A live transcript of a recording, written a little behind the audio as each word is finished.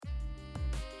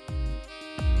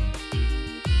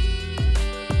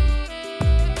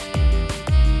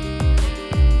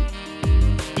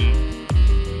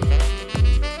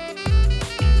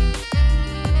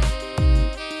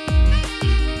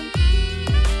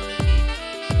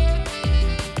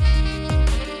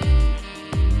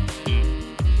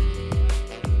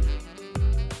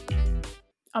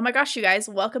Oh my gosh, you guys,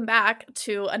 welcome back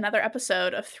to another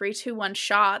episode of 321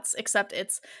 Shots, except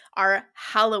it's our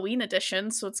Halloween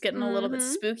edition, so it's getting a little bit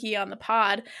spooky on the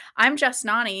pod. I'm Jess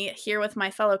Nani, here with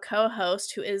my fellow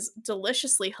co-host, who is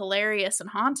deliciously hilarious and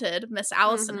haunted, Miss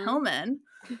Allison Hillman.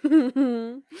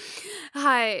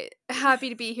 Hi, happy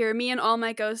to be here. Me and all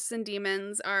my ghosts and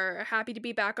demons are happy to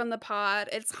be back on the pod.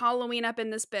 It's Halloween up in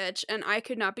this bitch, and I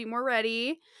could not be more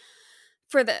ready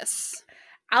for this.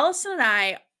 Allison and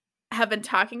I have been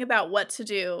talking about what to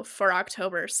do for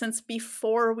October since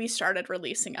before we started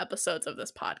releasing episodes of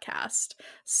this podcast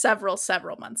several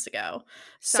months ago.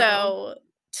 So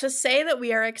to say that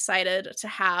we are excited to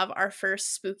have our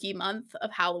first spooky month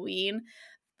of Halloween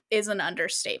is an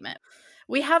understatement.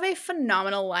 We have a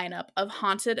phenomenal lineup of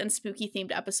haunted and spooky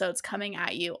themed episodes coming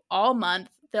at you all month.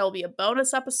 There'll be a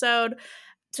bonus episode.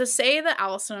 To say that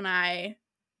Allison and I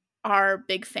are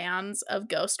big fans of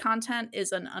ghost content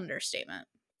is an understatement.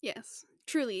 Yes,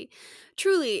 truly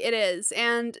it is.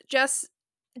 And just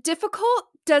difficult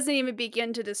doesn't even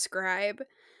begin to describe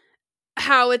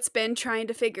how it's been trying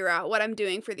to figure out what I'm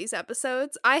doing for these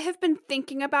episodes. I have been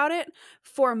thinking about it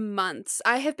for months.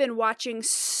 I have been watching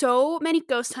so many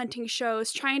ghost hunting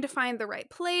shows, trying to find the right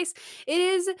place. It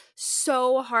is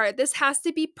so hard. This has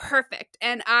to be perfect,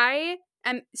 and I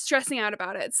am stressing out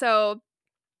about it. So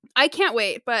I can't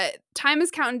wait, but time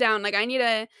is counting down. Like, I need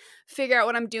to figure out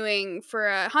what I'm doing for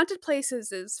haunted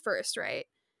places is first, right?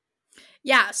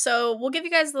 Yeah, so we'll give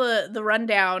you guys the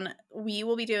rundown. We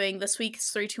will be doing this week's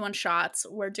 321 Shots.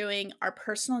 We're doing our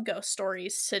personal ghost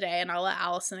stories today, and I'll let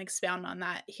Allison expound on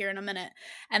that here in a minute.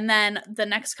 And then the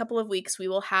next couple of weeks, we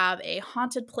will have a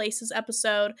haunted places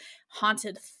episode,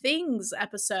 haunted things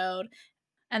episode,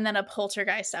 and then a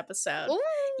poltergeist episode. Ooh.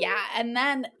 Yeah, and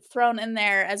then thrown in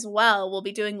there as well, we'll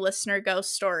be doing listener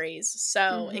ghost stories.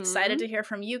 So excited to hear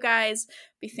from you guys.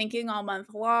 Be thinking all month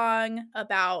long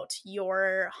about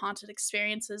your haunted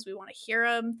experiences. We want to hear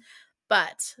them.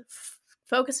 But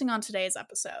focusing on today's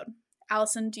episode,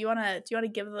 Allison, do you want to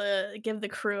give the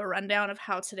crew a rundown of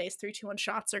how today's 321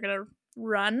 Shots are gonna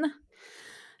run?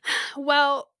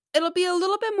 Well, it'll be a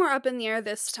little bit more up in the air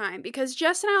this time because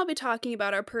Jess and I will be talking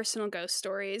about our personal ghost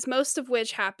stories, most of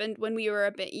which happened when we were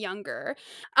a bit younger.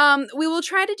 We will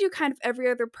try to do kind of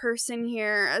every other person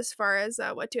here as far as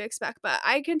what to expect, but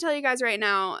I can tell you guys right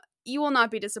now, you will not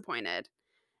be disappointed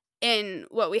in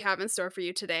what we have in store for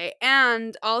you today.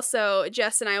 And also,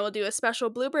 Jess and I will do a special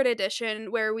Bluebird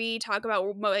edition where we talk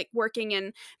about like working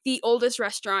in the oldest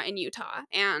restaurant in Utah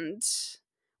and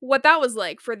what that was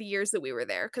like for the years that we were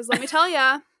there. Because let me tell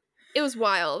ya, it was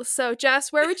wild. So,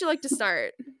 Jess, where would you like to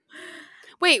start?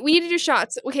 Wait, we need to do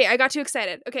shots. Okay, I got too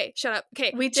excited. Okay, shut up.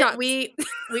 Okay, shots. We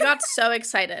got so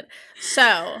excited.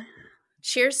 So,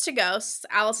 cheers to ghosts.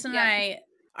 Allison and I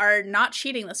are not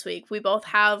cheating this week. We both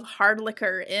have hard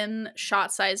liquor in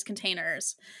shot-sized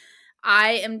containers.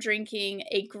 I am drinking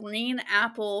a green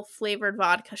apple flavored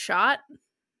vodka shot.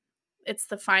 It's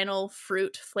the final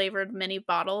fruit flavored mini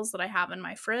bottles that I have in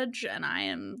my fridge, and I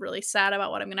am really sad about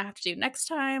what I'm going to have to do next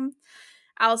time.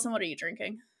 Allison, what are you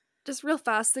drinking? Just real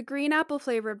fast, the green apple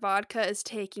flavored vodka is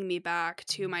taking me back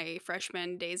to my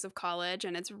freshman days of college,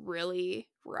 and it's really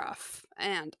rough.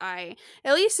 And at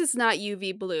least it's not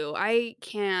UV blue. I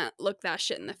can't look that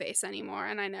shit in the face anymore,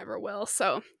 and I never will.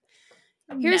 So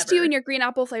here's to you and your green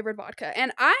apple flavored vodka.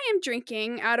 And I am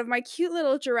drinking out of my cute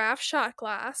little giraffe shot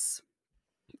glass.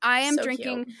 I am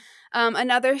drinking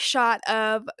another shot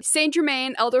of Saint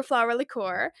Germain elderflower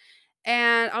liqueur.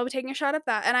 And I'll be taking a shot of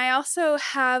that. And I also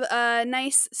have a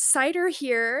nice cider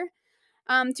here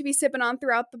to be sipping on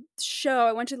throughout the show.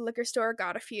 I went to the liquor store,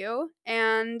 got a few.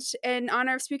 And in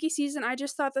honor of spooky season, I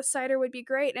just thought the cider would be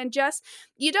great. And Jess,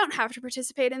 you don't have to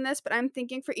participate in this, but I'm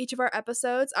thinking for each of our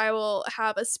episodes, I will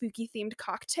have a spooky themed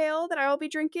cocktail that I will be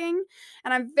drinking.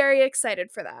 And I'm very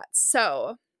excited for that.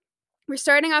 So we're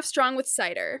starting off strong with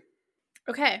cider.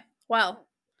 Okay, well,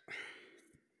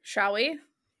 shall we?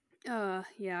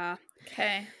 Yeah.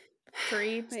 Okay.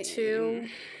 3, 2.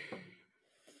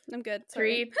 I'm good.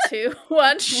 Sorry. 3, 2,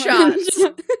 1. Shots.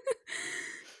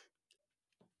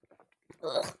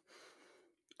 Ugh.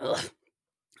 Ugh.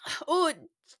 Oh,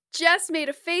 Jess made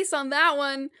a face on that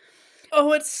one.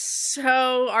 Oh, it's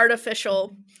so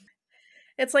artificial.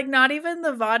 It's like not even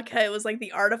the vodka. It was like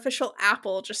the artificial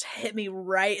apple just hit me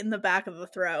right in the back of the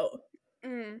throat.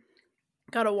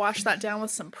 Gotta wash that down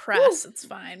with some press. It's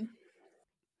fine.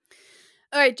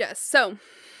 All right, Jess. So,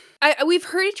 we've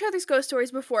heard each other's ghost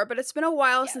stories before, but it's been a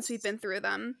while since we've been through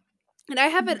them. And I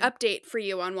have an update for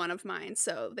you on one of mine,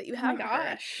 so that you haven't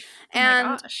heard. Oh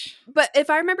my gosh. But if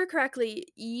I remember correctly,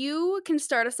 you can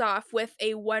start us off with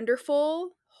a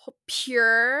wonderful,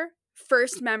 pure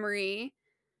first memory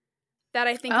that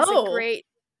I think is a Oh, great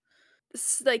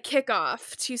like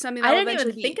kickoff to something that I will didn't even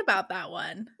eventually think be about that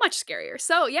one. much scarier.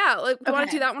 So yeah, like, do you want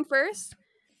to do Okay. that one first?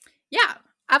 Yeah,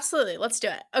 absolutely. Let's do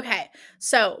it. Okay.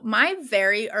 So, my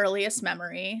very earliest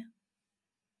memory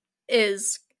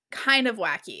is kind of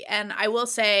wacky. And I will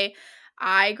say,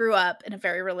 I grew up in a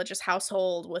very religious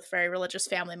household with very religious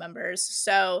family members.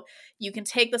 So, you can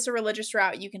take this a religious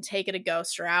route, you can take it a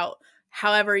ghost route,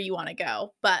 however you want to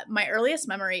go. But my earliest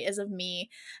memory is of me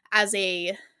as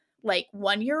a like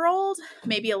 1 year old,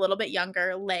 maybe a little bit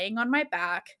younger, laying on my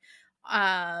back.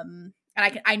 And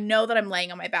I know that I'm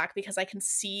laying on my back because I can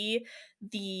see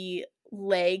the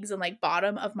legs and like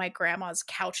bottom of my grandma's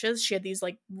couches. She had these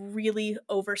like really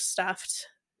overstuffed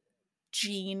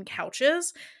jean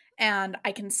couches, and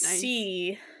I can Nice.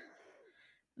 see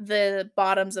the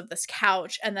bottoms of this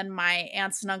couch, and then my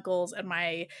aunts and uncles and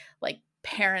my like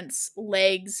parents'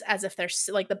 legs as if they're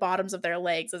like the bottoms of their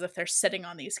legs as if they're sitting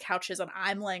on these couches, and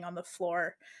I'm laying on the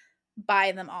floor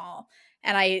by them all.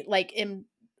 And I like am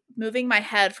moving my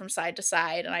head from side to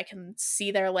side and I can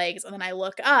see their legs, and then I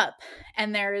look up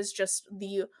and there is just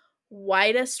the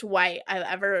whitest white I've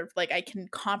ever like I can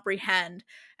comprehend,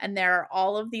 and there are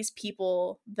all of these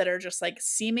people that are just like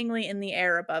seemingly in the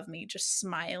air above me just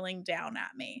smiling down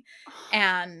at me.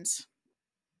 And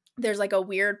there's like a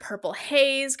weird purple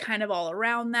haze kind of all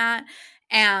around that,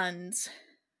 and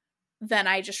then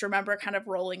I just remember kind of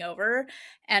rolling over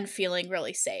and feeling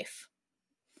really safe.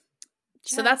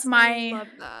 So that's Jess, I my love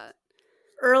that.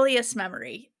 earliest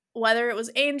memory. Whether it was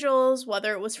angels,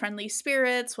 whether it was friendly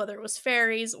spirits, whether it was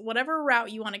fairies, whatever route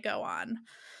you want to go on.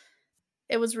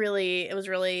 It was really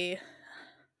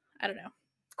I don't know.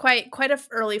 Quite a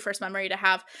early first memory to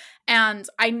have. And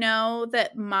I know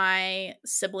that my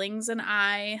siblings and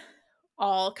I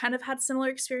all kind of had similar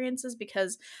experiences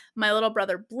because my little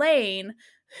brother Blaine,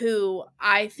 who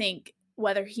I think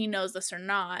whether he knows this or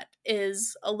not,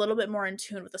 is a little bit more in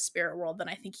tune with the spirit world than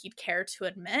I think he'd care to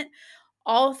admit.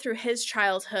 All through his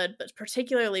childhood, but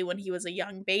particularly when he was a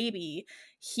young baby,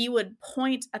 he would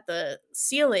point at the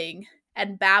ceiling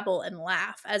and babble and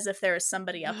laugh as if there was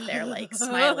somebody up there like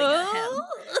smiling at him.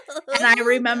 And I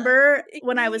remember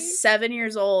when I was 7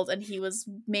 years old and he was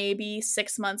maybe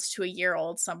 6 months to a year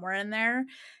old, somewhere in there,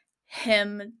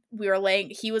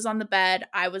 he was on the bed,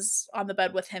 I was on the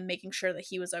bed with him making sure that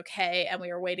he was okay, and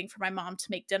we were waiting for my mom to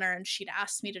make dinner, and she'd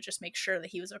asked me to just make sure that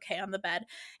he was okay on the bed,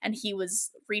 and he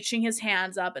was reaching his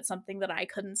hands up at something that I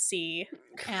couldn't see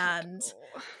and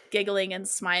giggling and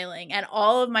smiling. And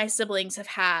all of my siblings have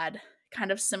had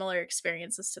kind of similar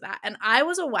experiences to that, and I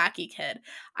was a wacky kid.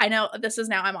 I know this is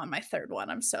now I'm on my third one,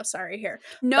 I'm so sorry here,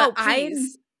 but No, I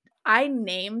please. I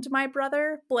named my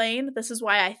brother Blaine. This is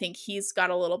why I think he's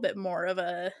got a little bit more of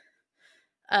a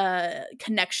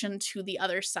connection to the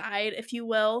other side, if you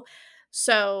will.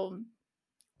 So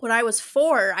when I was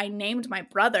 4, I named my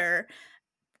brother.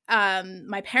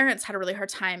 My parents had a really hard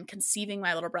time conceiving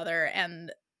my little brother,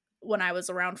 and when I was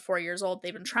around 4 years old,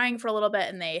 they'd been trying for a little bit,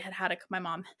 and they had my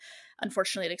mom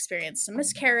unfortunately had experienced a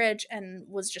miscarriage and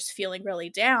was just feeling really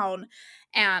down.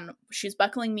 And she was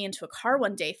buckling me into a car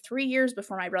one day, 3 years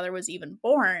before my brother was even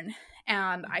born.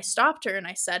 And I stopped her and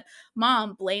I said,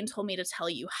 "Mom, Blaine told me to tell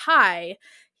you hi."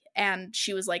 And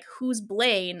she was like, "Who's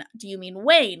Blaine? Do you mean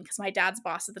Wayne?" Because my dad's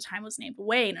boss at the time was named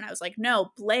Wayne. And I was like,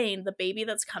 "No, Blaine, the baby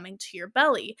that's coming to your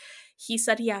belly. He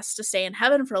said he has to stay in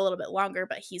heaven for a little bit longer,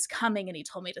 but he's coming and he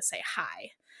told me to say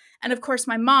hi." And of course,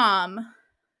 my mom,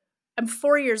 I'm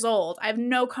 4 years old. I have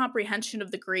no comprehension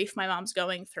of the grief my mom's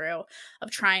going through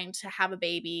of trying to have a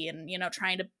baby and,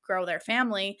 trying to grow their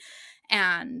family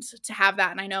and to have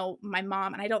that. And I know my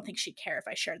mom, and I don't think she'd care if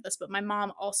I shared this, but my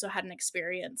mom also had an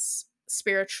experience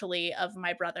spiritually of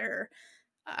my brother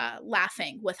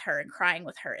laughing with her and crying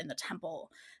with her in the temple.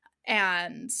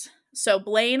 And so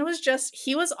Blaine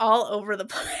he was all over the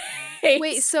place.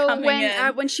 Wait, so coming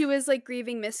in. when she was like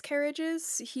grieving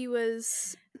miscarriages, he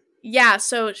was Yeah,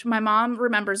 so my mom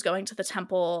remembers going to the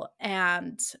temple,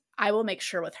 and I will make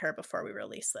sure with her before we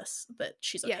release this that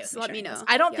she's okay with yes, me let me sharing this. know.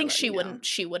 I don't Yeah, think let me know.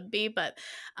 she would be, but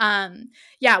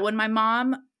yeah, when my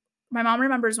mom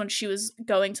remembers when she was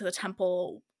going to the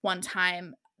temple one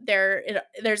time,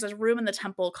 there's a room in the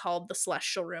temple called the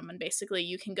Celestial Room, and basically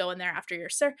you can go in there after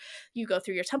you go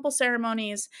through your temple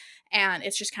ceremonies, and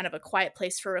it's just kind of a quiet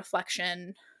place for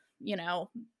reflection, you know,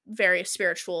 very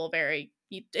spiritual,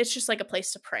 it's just like a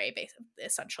place to pray,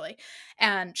 essentially.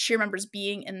 And she remembers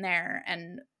being in there,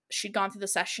 and she'd gone through the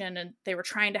session, and they were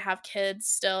trying to have kids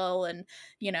still, and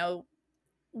you know,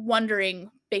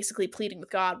 wondering, basically pleading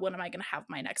with God, when am I going to have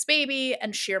my next baby?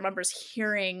 And she remembers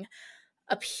hearing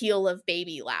a peal of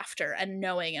baby laughter and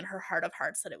knowing in her heart of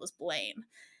hearts that it was Blaine.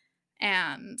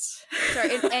 And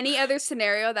sorry, in any other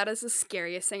scenario, that is the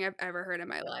scariest thing I've ever heard in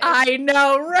my life. I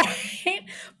know, right?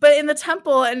 But in the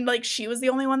temple, and like she was the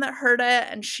only one that heard it,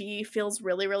 and she feels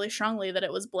really, really strongly that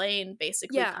it was Blaine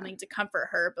basically coming to comfort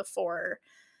her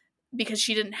because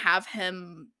she didn't have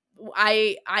him.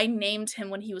 I named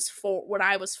him when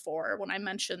I was 4, when I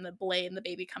mentioned that Blaine, the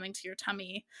baby coming to your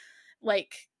tummy,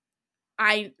 like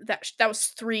that was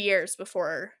 3 years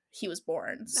before he was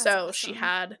born. That's so awesome. She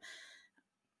had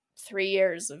 3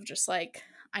 years of just like,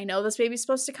 I know this baby's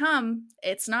supposed to come.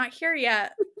 It's not here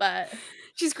yet, but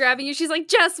she's grabbing you. She's like,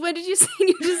 Jess, when did you say?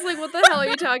 You're just like, what the hell are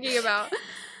you talking about?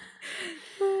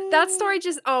 That story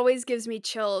just always gives me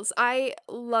chills. I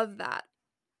love that.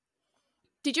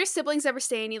 Did your siblings ever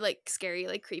say any like scary,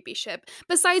 like creepy shit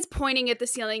besides pointing at the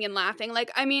ceiling and laughing? Like,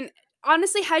 I mean,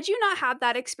 honestly, had you not had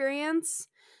that experience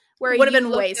where would have you been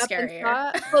looked way up and scarier.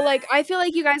 saw, but like, I feel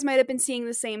like you guys might have been seeing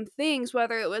the same things,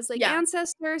 whether it was like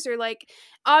ancestors or like,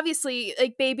 obviously,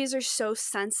 like babies are so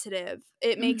sensitive.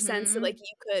 It makes sense that like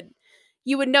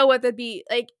you would know whether to be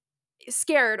like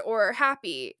scared or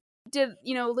happy. Did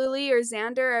Lily or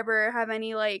Xander ever have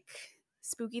any like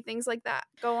spooky things like that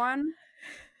go on?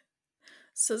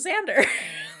 So Xander,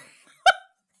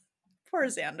 poor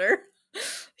Xander,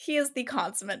 he is the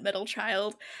consummate middle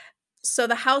child. So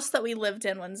the house that we lived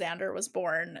in when Xander was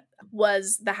born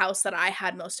was the house that I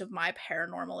had most of my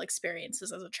paranormal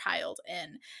experiences as a child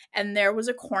in. And there was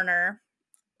a corner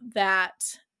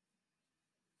that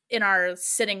in our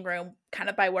sitting room, kind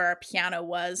of by where our piano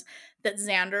was, that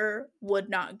Xander would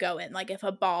not go in. Like if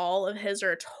a ball of his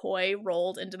or a toy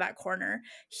rolled into that corner,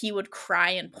 he would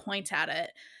cry and point at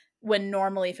it. When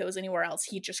normally if it was anywhere else,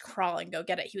 he'd just crawl and go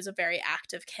get it. He was a very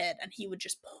active kid, and he would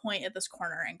just point at this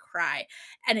corner and cry.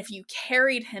 And if you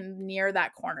carried him near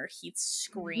that corner, he'd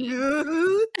scream.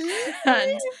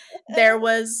 And there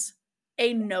was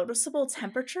a noticeable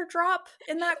temperature drop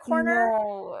in that corner.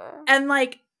 No. And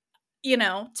like,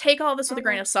 take all this with a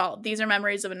grain of salt. These are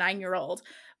memories of a 9-year-old.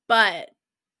 But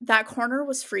that corner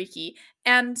was freaky.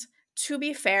 And to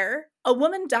be fair, a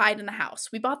woman died in the house.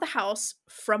 We bought the house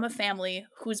from a family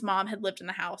whose mom had lived in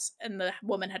the house, and the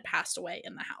woman had passed away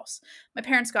in the house. My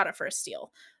parents got it for a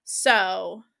steal.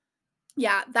 So,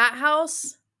 yeah, that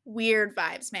house, weird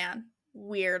vibes, man.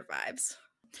 Weird vibes.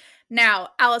 Now,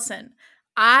 Allison,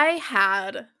 I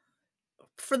had,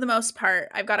 for the most part,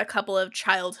 I've got a couple of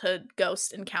childhood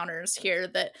ghost encounters here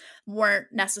that weren't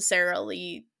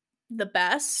necessarily the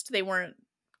best. They weren't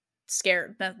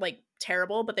scared, like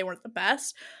terrible, but they weren't the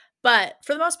best. But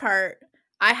for the most part,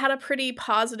 I had a pretty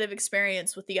positive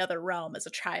experience with the other realm as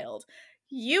a child.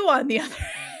 You, on the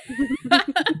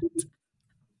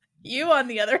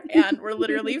other hand, were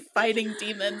literally fighting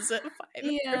demons at 5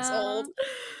 years old.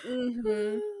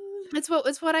 Mm-hmm.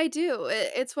 It's what I do.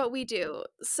 It's what we do.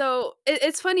 So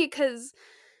it's funny because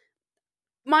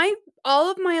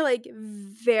all of my like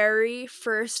very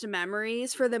first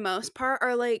memories, for the most part,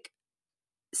 are like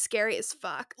scary as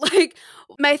fuck. Like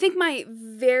I think my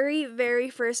very, very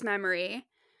first memory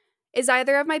is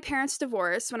either of my parents'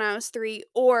 divorce when I was 3,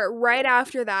 or right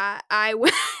after that,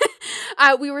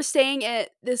 we were staying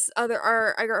at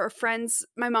our friends,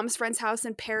 my mom's friend's house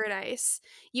in Paradise,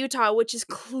 Utah, which is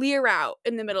clear out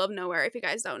in the middle of nowhere, if you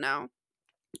guys don't know.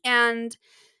 And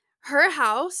her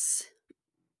house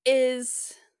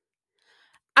is,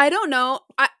 I don't know,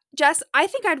 Jess, I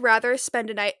think I'd rather spend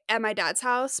a night at my dad's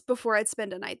house before I'd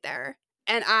spend a night there.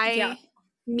 And I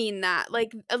mean that.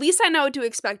 Like, at least I know what to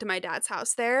expect in my dad's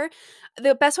house there.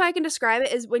 The best way I can describe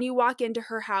it is when you walk into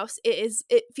her house,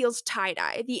 it feels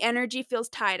tie-dye. The energy feels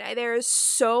tie-dye. There is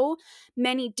so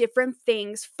many different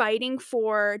things fighting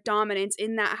for dominance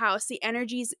in that house. The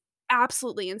energy is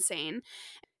absolutely insane.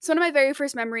 So one of my very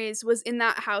first memories was in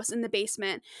that house in the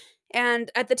basement.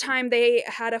 And at the time, they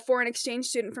had a foreign exchange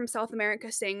student from South America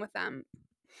staying with them.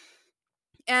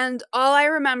 And all I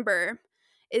remember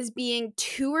is being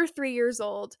 2 or 3 years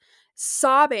old,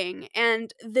 sobbing,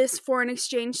 and this foreign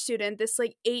exchange student, this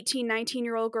like 18,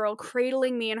 19-year-old girl,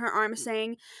 cradling me in her arms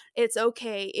saying, "It's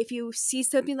okay. If you see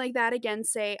something like that again,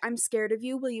 say, 'I'm scared of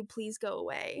you. Will you please go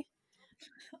away?'"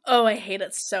 Oh, I hate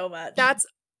it so much. That's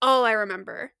all I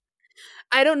remember.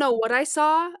 I don't know what I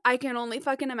saw. I can only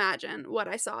fucking imagine what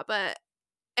I saw. But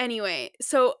anyway,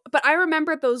 but I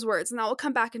remembered those words, and that will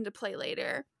come back into play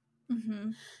later.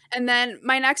 Mm-hmm. And then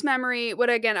my next memory would,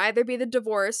 again, either be the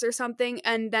divorce or something,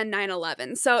 and then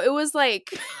 9/11. So it was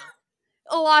like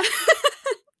a lot.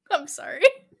 I'm sorry.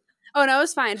 Oh, no, it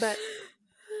was fine. But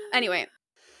anyway.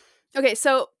 Okay,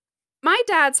 so my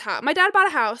dad bought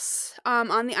a house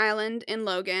on the island in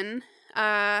Logan.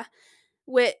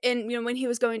 when he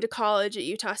was going to college at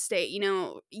Utah State,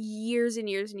 years and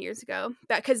years and years ago.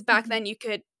 Because back Mhm. then you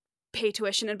could pay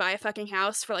tuition and buy a fucking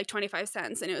house for like 25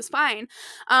 cents and it was fine.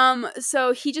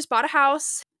 So he just bought a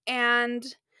house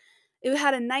and it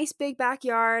had a nice big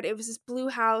backyard. It was this blue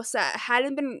house that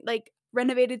hadn't been like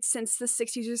renovated since the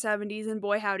 60s or 70s, and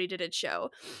boy howdy did it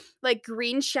show. Like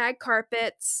green shag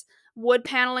carpets, wood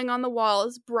paneling on the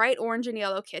walls, bright orange and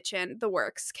yellow kitchen, the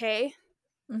works, okay?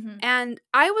 Mhm. And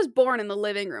I was born in the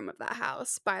living room of that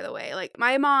house, by the way. Like,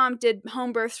 my mom did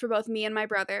home births for both me and my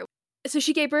brother. So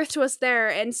she gave birth to us there.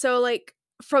 And so, like,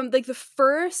 from like the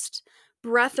first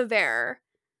breath of air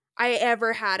I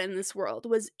ever had in this world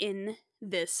was in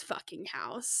this fucking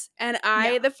house. And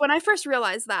Yeah. when I first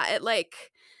realized that, it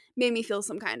like made me feel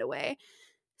some kind of way.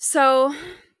 So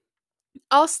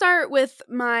I'll start with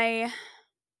my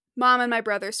mom and my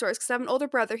brother's stories because I have an older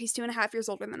brother. He's 2.5 years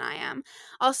older than I am.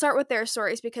 I'll start with their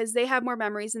stories because they have more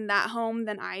memories in that home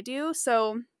than I do.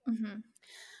 So Mhm.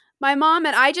 my mom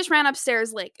and I just ran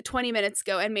upstairs like 20 minutes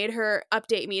ago and made her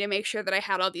update me to make sure that I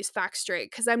had all these facts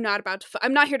straight because I'm not about to.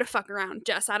 I'm not here to fuck around,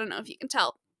 Jess. I don't know if you can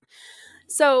tell.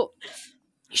 So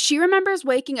she remembers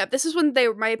waking up. This is when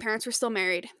my parents were still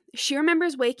married. She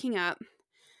remembers waking up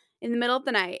in the middle of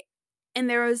the night, and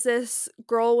there was this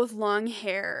girl with long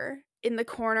hair in the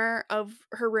corner of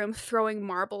her room throwing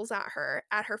marbles at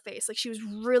her face. Like she was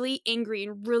really angry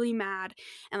and really mad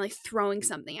and like throwing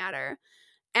something at her.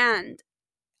 And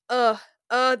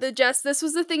this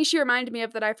was the thing she reminded me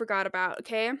of that I forgot about,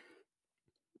 okay?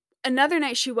 Another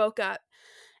night she woke up,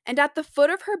 and at the foot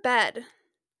of her bed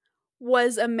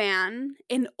was a man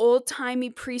in old-timey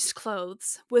priest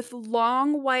clothes with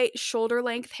long white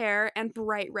shoulder-length hair and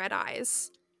bright red eyes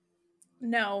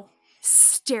No.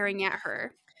 staring at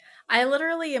her. I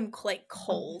literally am like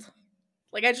cold.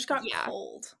 Like I just got Yeah.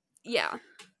 cold. Yeah.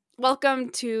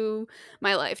 Welcome to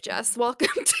my life, Jess.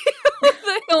 Welcome to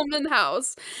the Hillman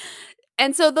house.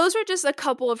 And so those were just a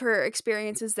couple of her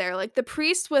experiences there. Like the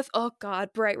priest with, oh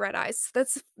God, bright red eyes.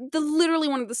 That's literally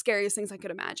one of the scariest things I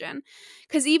could imagine.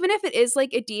 Because even if it is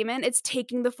like a demon, it's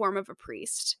taking the form of a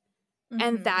priest.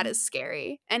 And that is Mhm.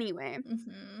 scary. Anyway.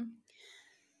 Mhm.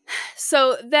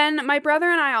 So then my brother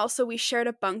and I also, we shared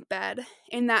a bunk bed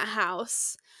in that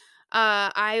house.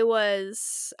 I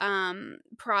was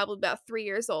probably about 3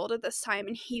 years old at this time,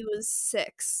 and he was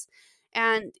 6.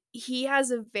 And he has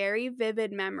a very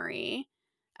vivid memory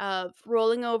of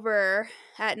rolling over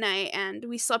at night, and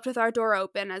we slept with our door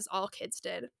open, as all kids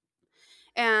did.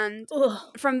 And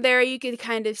Ugh. from there, you could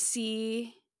kind of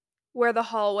see where the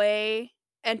hallway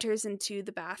enters into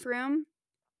the bathroom.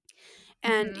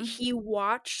 And Mhm. he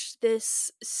watched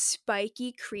this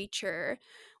spiky creature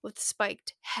with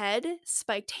spiked head,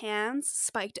 spiked hands,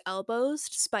 spiked elbows,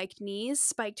 spiked knees,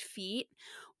 spiked feet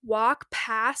walk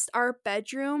past our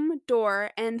bedroom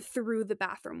door and through the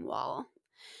bathroom wall.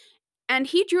 And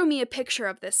he drew me a picture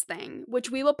of this thing, which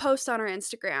we will post on our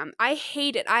Instagram. I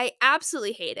hate it. I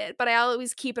absolutely hate it, but I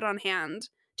always keep it on hand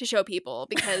to show people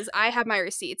because I have my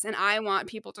receipts and I want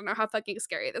people to know how fucking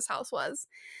scary this house was.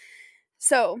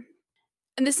 So,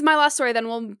 and this is my last story, then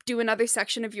we'll do another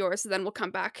section of yours, and then we'll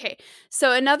come back. Okay.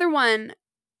 So another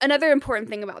important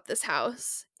thing about this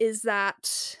house is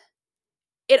that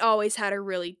it always had a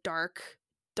really dark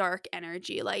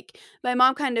energy. Like my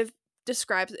mom kind of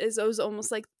describes it as it was almost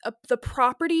like the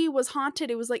property was haunted.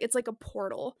 It was like it's like a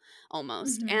portal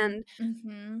almost. Mhm. And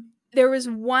Mhm. there was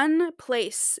one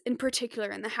place in particular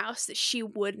in the house that she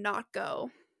would not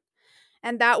go.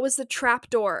 And that was the trap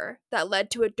door that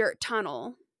led to a dirt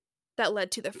tunnel that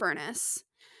led to the furnace.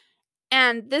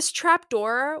 And this trap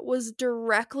door was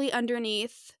directly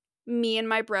underneath me and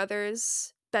my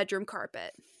brother's bedroom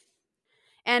carpet.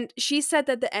 And she said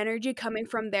that the energy coming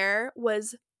from there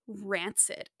was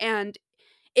rancid and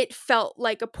it felt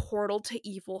like a portal to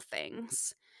evil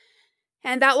things.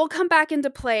 And that will come back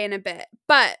into play in a bit.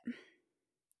 But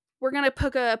we're going to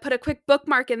put a quick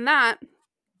bookmark in that.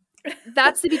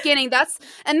 That's the beginning. That's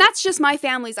just my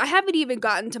family's. I haven't even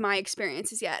gotten to my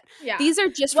experiences yet. Yeah. These are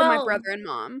just from my Well, brother and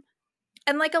mom.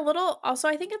 and like a little also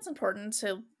I think it's important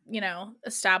to,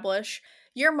 establish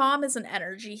your mom is an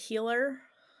energy healer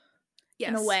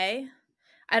in a Yes. way.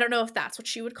 I don't know if that's what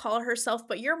she would call herself,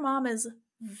 but your mom is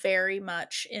very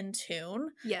much in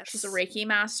tune. She's a Yes. Reiki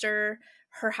master.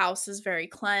 Her house is very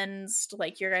cleansed.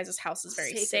 Like your guys' house is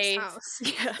very Safest safe. house.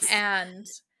 Yes. And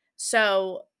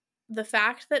so the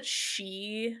fact that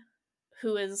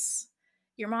who is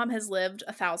your mom has lived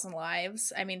 1,000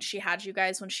 lives. I mean, she had you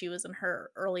guys when she was in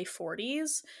her early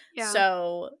 40s. Yeah.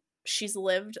 So she's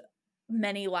lived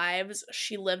many lives.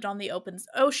 She lived on the open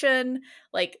ocean.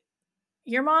 Like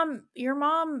your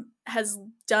mom has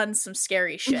done some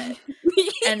scary shit.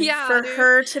 And Yeah, for dude.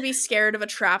 her to be scared of a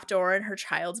trapdoor in her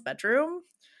child's bedroom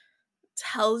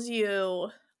tells you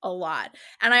a lot.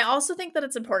 And I also think that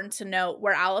it's important to note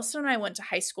where Allison and I went to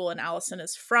high school and Allison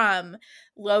is from,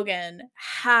 Logan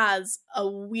has a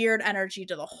weird energy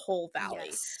to the whole valley.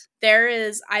 Yes. There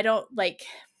is, I don't like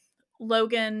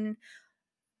Logan,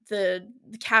 the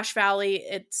Cache Valley,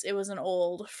 it was an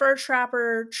old fur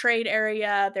trapper trade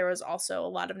area. There was also a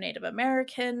lot of Native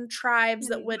American tribes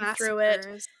that And went through it.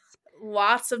 massacres.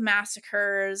 Lots of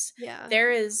massacres. Yeah.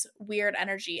 There is weird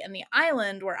energy. And the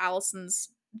island where Allison's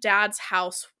dad's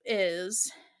house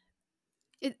is,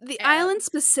 The uh, island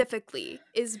specifically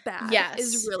is bad.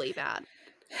 Is yes, really bad.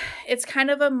 it's kind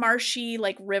of a marshy,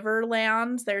 like, river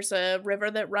land. There's a river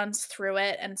that runs through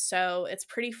it, and so it's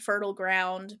pretty fertile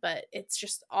ground, but it's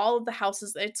just all of the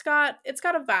houses. It's got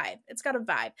a vibe. It's got a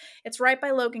vibe. It's right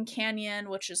by Logan Canyon,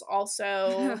 which is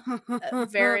also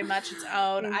very much its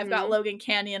own. I've got Mhm. Logan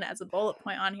Canyon as a bullet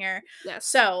point on here. Yes.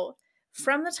 So,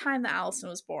 from the time that Allison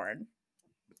was born,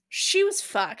 she was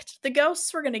fucked. The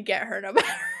ghosts were gonna get her no matter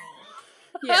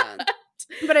Yeah. what.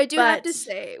 But I do have But to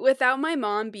say, without my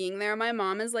mom being there, my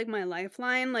mom is like my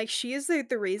lifeline. Like she is the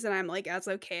reason I'm like as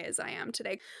okay as I am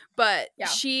today. But yeah,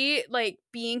 she like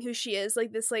being who she is,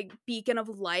 like this like beacon of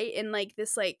light in like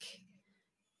this like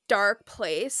dark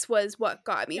place was what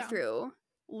got me yeah. through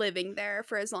living there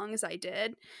for as long as I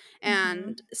did. Mhm.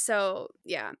 And so,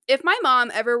 yeah, if my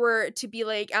mom ever were to be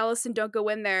like, Allison, don't go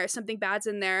in there, something bad's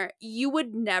in there, you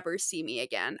would never see me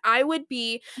again. There would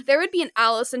be an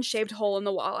Allison shaped hole in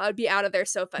the wall. I would be out of there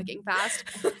so fucking fast.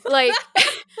 Like,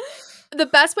 the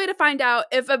best way to find out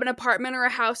if an apartment or a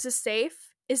house is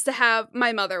safe is to have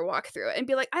my mother walk through it and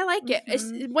be like, I like it.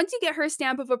 Mhm. Once you get her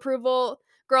stamp of approval,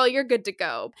 girl, you're good to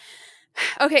go.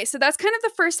 Okay, so that's kind of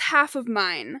the first half of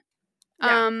mine.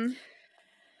 Yeah.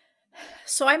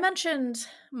 So I mentioned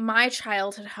my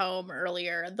childhood home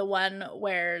earlier, the one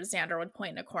where Xander would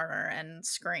point in a corner and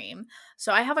scream.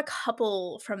 So I have a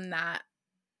couple from that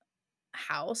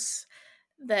house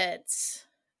that,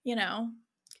 you know,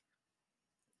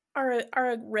 are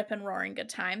a rip and roaring good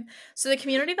time. So the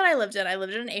community that I lived in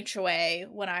an HOA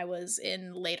when I was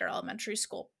in later elementary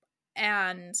school.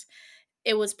 And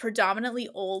it was predominantly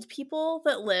old people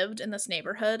that lived in this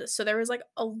neighborhood. So there was like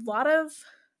a lot of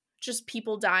just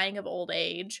people dying of old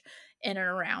age in and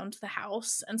around the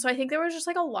house. And so I think there was just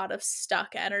like a lot of stuck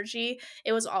energy.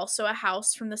 It was also a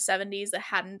house from the 70s that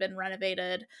hadn't been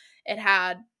renovated. It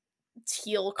had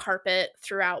teal carpet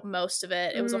throughout most of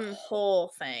it. It was a Mm. whole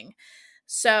thing.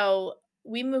 So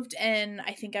we moved in,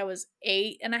 I think I was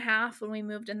 8.5 when we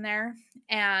moved in there.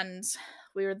 And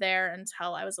we were there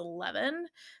until I was 11.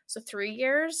 So 3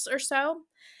 years or so.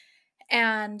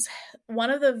 And one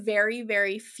of the very,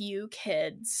 very few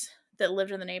kids that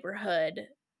lived in the neighborhood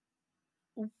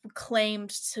claimed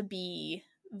to be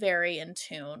very in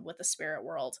tune with the spirit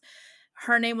world.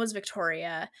 Her name was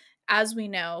Victoria. As we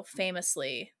know,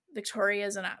 famously,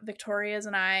 Victoria's and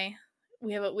I,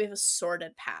 we have a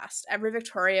sordid past. Every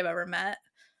Victoria I've ever met,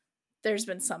 there's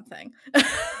been something.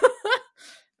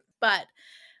 But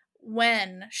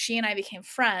when she and I became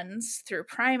friends through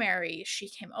primary, she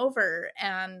came over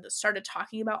and started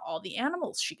talking about all the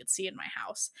animals she could see in my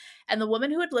house. And the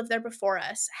woman who had lived there before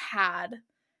us had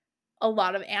a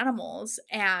lot of animals.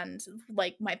 And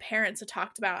like my parents had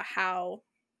talked about how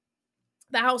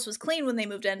the house was clean when they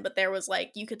moved in, but there was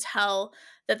like, you could tell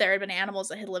that there had been animals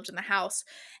that had lived in the house.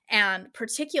 And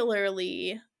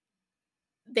particularly,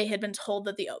 they had been told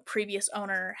that the previous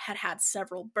owner had had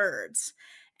several birds.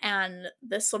 And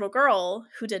this little girl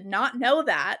who did not know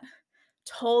that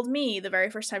told me the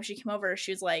very first time she came over,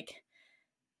 she was like,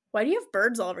 "Why do you have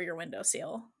birds all over your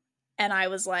windowsill?" And I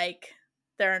was like,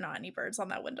 "There are not any birds on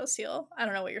that windowsill. I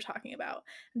don't know what you're talking about."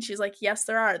 And she's like, "Yes,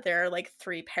 there are. There are like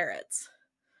 3 parrots."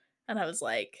 And I was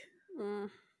like,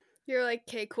 Mm. You're like,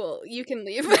 okay, cool. You can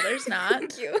leave. "No, there's Thank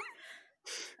not." you.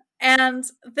 And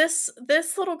this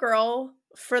little girl,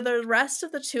 for the rest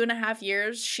of the 2.5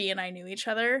 years she and I knew each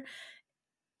other,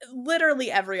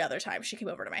 literally every other time she came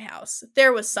over to my house,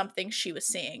 there was something she was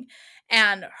seeing.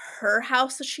 And her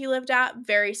house that she lived at,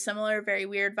 very similar, very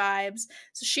weird vibes.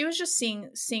 So she was just seeing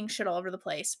shit all over the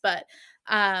place. But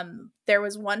there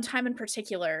was one time in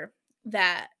particular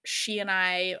that she and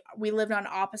we lived on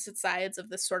opposite sides of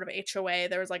this sort of HOA.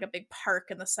 There was like a big park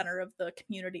in the center of the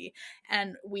community,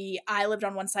 and I lived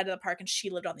on one side of the park and she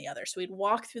lived on the other. So we'd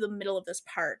walk through the middle of this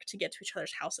park to get to each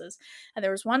other's houses. And there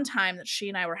was one time that she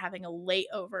and I were having a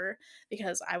layover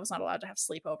because I was not allowed to have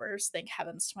sleepovers. Thank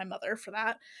heavens to my mother for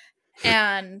that.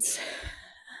 And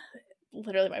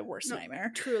literally my worst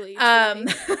nightmare. Truly.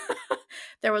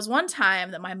 There was one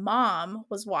time that my mom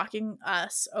was walking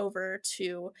us over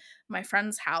to my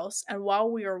friend's house, and while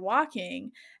we were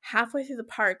walking, halfway through the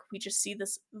park, we just see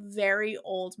this very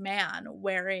old man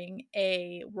wearing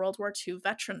a World War II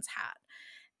veteran's hat.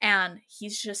 And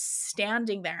he's just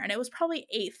standing there, and it was probably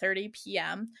 8:30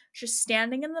 p.m., just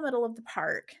standing in the middle of the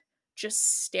park,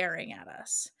 just staring at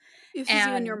us. This is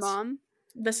you and your mom?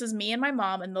 This is me and my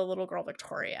mom and the little girl,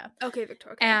 Victoria. Okay,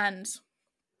 Victoria. Okay. And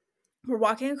we're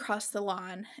walking across the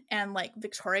lawn, and like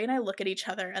Victoria and I look at each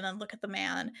other and then look at the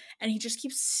man, and he just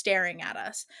keeps staring at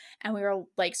us. And we were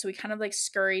like, so we kind of like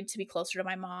scurried to be closer to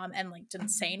my mom and like didn't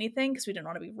say anything because we didn't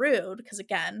want to be rude, because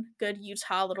again, good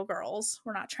Utah little girls,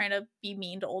 we're not trying to be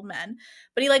mean to old men.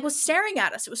 But he like was staring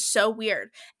at us. It was so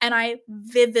weird. And I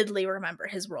vividly remember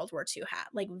his World War II hat,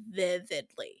 like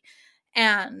vividly.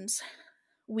 And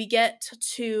we get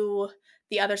to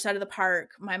the other side of the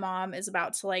park. My mom is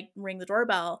about to like ring the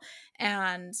doorbell,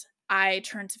 and I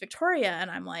turn to Victoria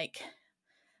and I'm like,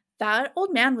 that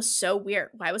old man was so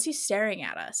weird. Why was he staring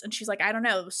at us? And she's like, I don't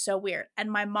know. It was so weird.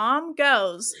 And my mom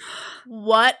goes,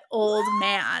 what old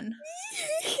man?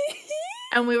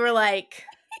 And we were like,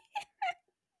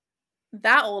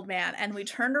 that old man. And we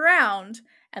turned around,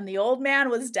 and the old man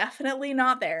was definitely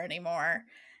not there anymore.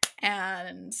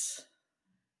 And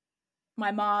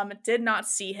my mom did not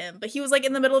see him, but he was like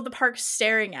in the middle of the park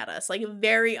staring at us, like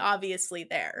very obviously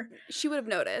there. She would have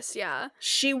noticed, yeah.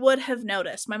 She would have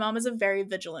noticed. My mom is a very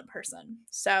vigilant person.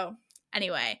 So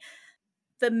anyway,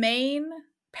 the main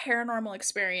paranormal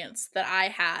experience that I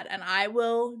had, and I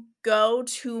will go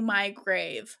to my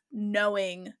grave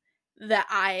knowing that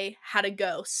I had a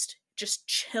ghost just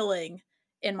chilling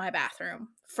in my bathroom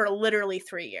for literally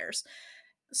 3 years.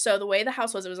 So the way the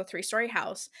house was, it was a 3-story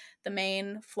house. The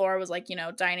main floor was like, you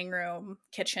know, dining room,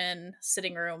 kitchen,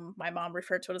 sitting room. My mom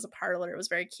referred to it as a parlor. It was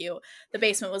very cute. The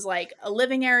basement was like a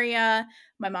living area,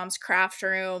 my mom's craft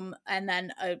room, and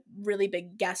then a really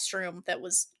big guest room that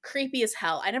was creepy as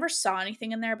hell. I never saw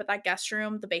anything in there, but that guest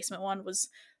room, the basement one, was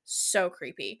so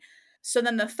creepy. So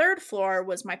then the 3rd floor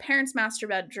was my parents' master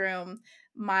bedroom,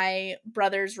 my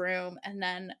brother's room, and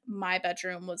then my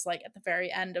bedroom was like at the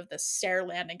very end of the stair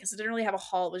landing, because it didn't really have a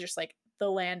hall. It was just like the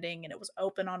landing, and it was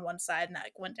open on one side, and that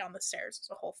like went down the stairs. It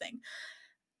was a whole thing.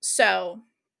 So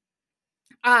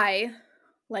I,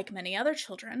 like many other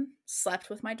children, slept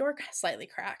with my door slightly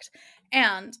cracked.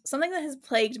 And something that has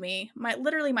plagued me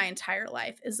literally my entire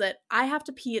life is that I have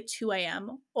to pee at 2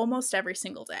 a.m. almost every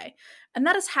single day. And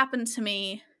that has happened to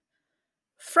me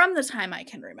from the time I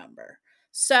can remember.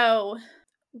 So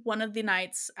one of the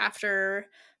nights after,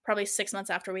 probably 6 months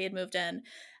after we had moved in,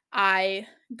 I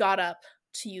got up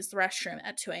to use the restroom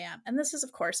at 2 a.m. And this is,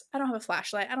 of course, I don't have a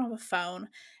flashlight, I don't have a phone,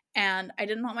 and I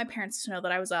didn't want my parents to know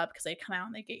that I was up because they'd come out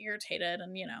and they'd get irritated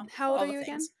and, you know, how old all are the you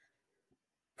things. again?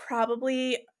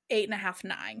 Probably 8.5,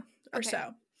 9 or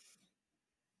so.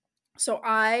 So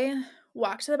I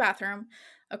walked to the bathroom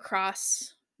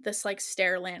across this like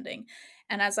stair landing,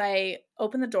 and as I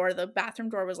opened the door, the bathroom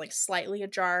door was like slightly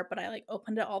ajar, but I like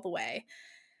opened it all the way,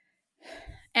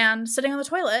 and sitting on the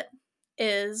toilet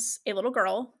is a little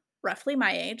girl roughly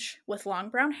my age with long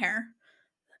brown hair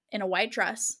in a white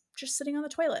dress, just sitting on the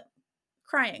toilet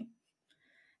crying.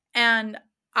 And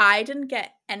I didn't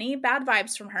get any bad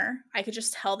vibes from her. I could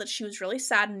just tell that she was really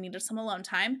sad and needed some alone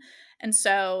time. And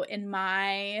so in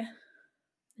my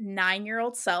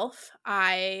 9-year-old self,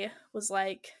 I was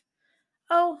like,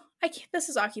 oh, this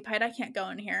is occupied. I can't go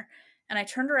in here. And I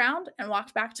turned around and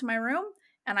walked back to my room,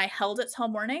 and I held it till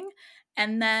morning.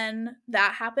 And then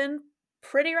that happened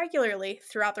pretty regularly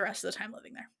throughout the rest of the time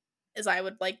living there, is I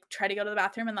would like try to go to the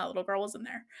bathroom and that little girl was in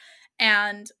there.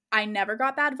 And I never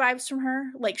got bad vibes from her.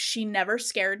 Like, she never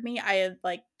scared me. I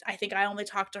think I only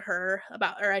talked to her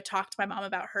about, or I talked to my mom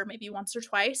about her maybe once or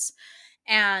twice.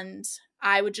 And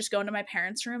I would just go into my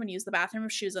parents' room and use the bathroom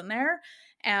if she was in there.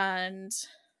 And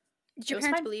did your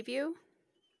parents believe you?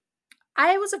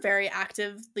 I was a very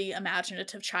actively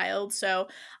imaginative child, so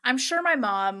I'm sure my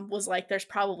mom was like, there's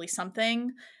probably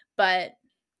something, but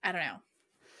I don't know.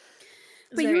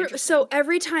 But so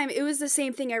every time, it was the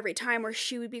same thing every time where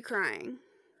she would be crying?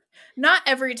 Not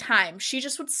every time. She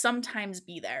just would sometimes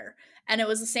be there. And it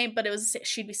was the same, but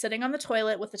she'd be sitting on the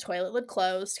toilet with the toilet lid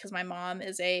closed, because my mom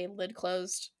is a lid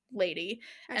closed lady.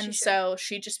 And so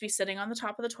she'd just be sitting on the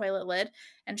top of the toilet lid,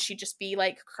 and she'd just be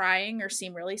like crying or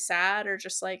seem really sad or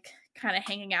just like kind of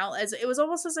hanging out. As it was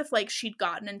almost as if like she'd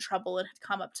gotten in trouble and had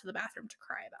come up to the bathroom to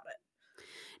cry about it.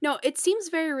 No, it seems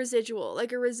very residual,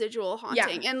 like a residual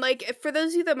haunting. Yeah. And like, for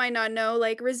those of you that might not know,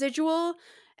 like residual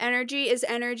energy is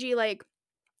energy, like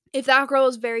if that girl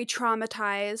is very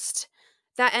traumatized,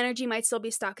 that energy might still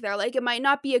be stuck there. Like, it might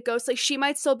not be a ghost. Like, she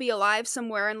might still be alive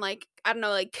somewhere in, like, I don't know,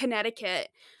 like, Connecticut.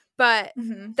 But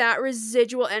Mm-hmm. that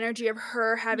residual energy of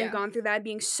her having Yeah. gone through that,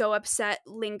 being so upset,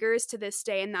 lingers to this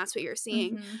day, and that's what you're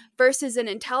seeing. Mm-hmm. Versus an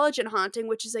intelligent haunting,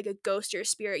 which is, like, a ghost or a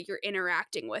spirit you're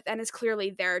interacting with, and is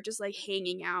clearly there just, like,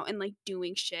 hanging out and, like,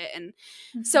 doing shit. And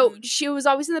so Mm-hmm. she was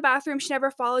always in the bathroom. She never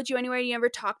followed you anywhere. You never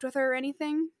talked with her or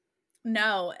anything?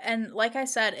 No, and like I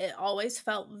said, it always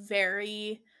felt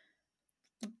very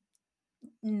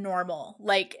normal.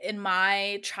 Like in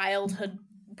my childhood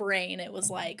brain, it was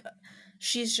like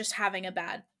she's just having a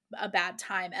bad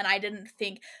time, and I didn't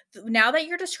think now that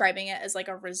you're describing it as like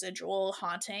a residual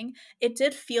haunting, it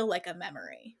did feel like a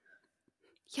memory.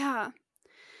 Yeah.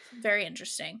 Very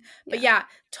interesting. But Yeah. yeah,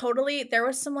 totally there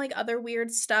was some like other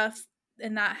weird stuff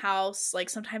in that house. Like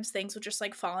sometimes things would just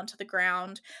like fall into the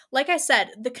ground. Like I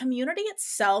said, the community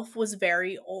itself was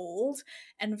very old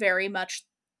and very much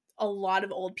a lot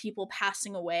of old people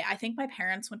passing away. I think my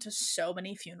parents went to so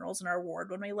many funerals in our ward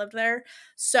when we lived there.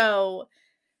 So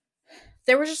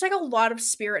there was just like a lot of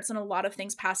spirits and a lot of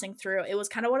things passing through. It was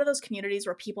kind of one of those communities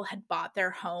where people had bought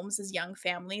their homes as young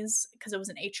families because it was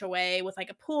an HOA with like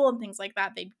a pool and things like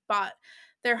that. They bought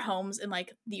their homes in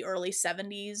like the early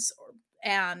 70s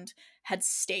and had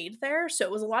stayed there. So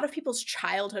it was a lot of people's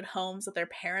childhood homes that their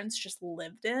parents just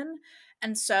lived in.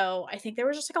 And so I think there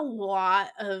was just like a lot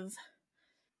of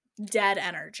dead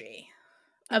energy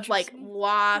of like Interesting. Yeah.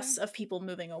 loss of people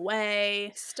moving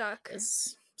away Stuck.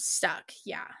 is stuck.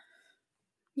 Yeah.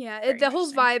 Yeah, Very the whole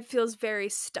interesting. vibe feels very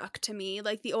stuck to me.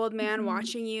 Like the old man Mhm.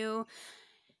 watching you.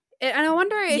 And I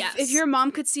wonder if Yes. your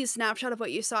mom could see a snapshot of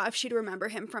what you saw, if she'd remember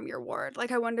him from your ward.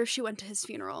 Like, I wonder if she went to his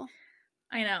funeral.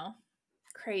 I know.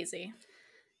 Crazy.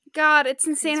 God, it's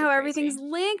insane Crazy, how everything's crazy.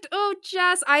 linked. Oh,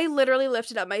 Jess, I literally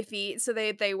lifted up my feet so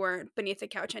they weren't beneath the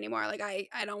couch anymore. Like, I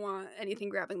don't want anything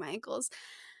grabbing my ankles.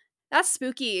 That's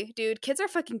spooky, dude. Kids are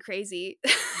fucking crazy.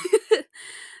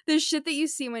 The shit that you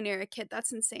see when you're a kid,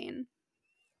 that's insane.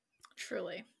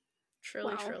 Truly.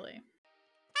 Truly, Wow. truly.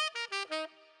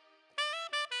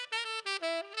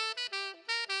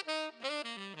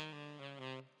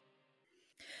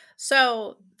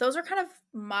 So, those are kind of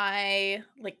my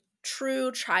like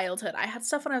true childhood. I had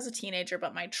stuff when I was a teenager,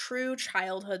 but my true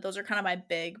childhood, those are kind of my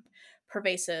big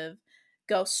pervasive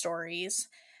ghost stories.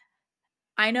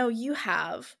 I know you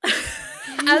have.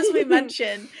 As we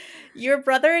mentioned, your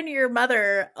brother and your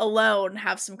mother alone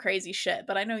have some crazy shit,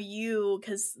 but I know you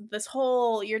because this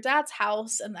whole your dad's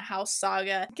house and the house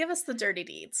saga. Give us the dirty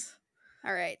deeds.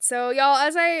 All right. So, y'all,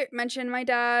 as I mentioned, my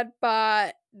dad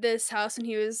bought this house when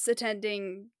he was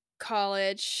attending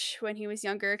college when he was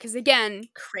younger. Because, again,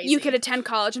 you could Crazy. attend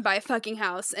college and buy a fucking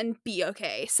house and be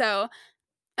okay. So,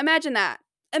 imagine that.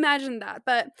 Imagine that.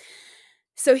 But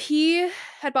so he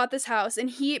had bought this house,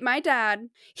 and my dad,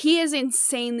 he is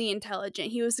insanely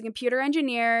intelligent. He was a computer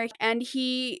engineer, and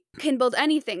he can build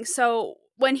anything. So,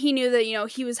 when he knew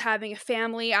that, he was having a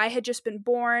family, I had just been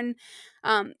born,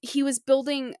 he was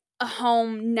building a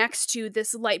home next to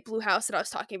this light blue house that I was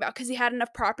talking about because he had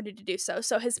enough property to do so.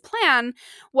 So his plan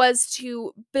was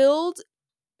to build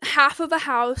half of a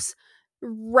house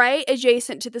right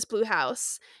adjacent to this blue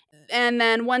house. And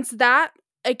then once that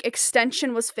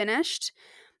extension was finished,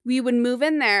 we would move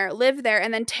in there, live there,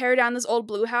 and then tear down this old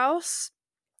blue house.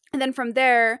 And then from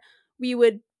there, we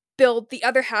would build the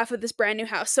other half of this brand new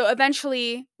house. So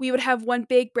eventually, we would have one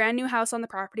big brand new house on the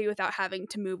property without having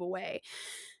to move away.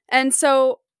 And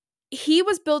so he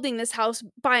was building this house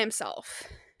by himself.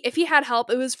 If he had help,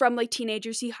 it was from like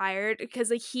teenagers he hired because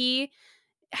like he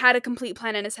had a complete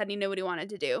plan in his head and he knew what he wanted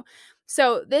to do.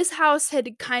 So this house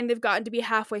had kind of gotten to be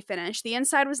halfway finished. The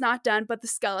inside was not done, but the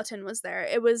skeleton was there.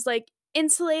 It was like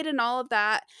insulated and all of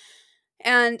that.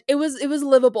 And it was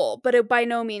livable, but it by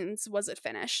no means was it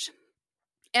finished.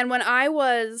 And when I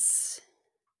was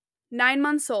 9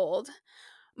 months old,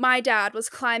 my dad was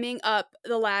climbing up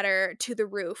the ladder to the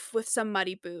roof with some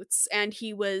muddy boots, and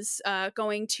he was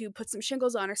going to put some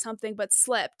shingles on or something, but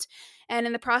slipped. And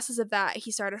in the process of that,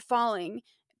 he started falling,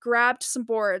 grabbed some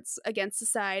boards against the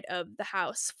side of the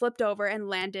house, flipped over, and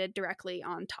landed directly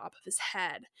on top of his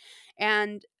head.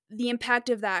 And the impact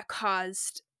of that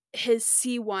caused his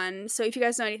C1. So, if you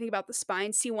guys know anything about the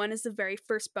spine, C1 is the very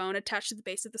first bone attached to the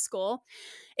base of the skull.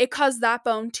 It caused that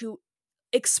bone to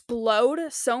explode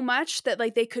so much that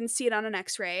like they couldn't see it on an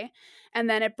x-ray, and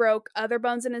then it broke other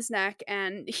bones in his neck,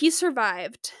 and he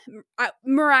survived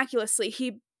miraculously.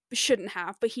 He shouldn't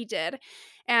have, but he did.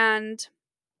 And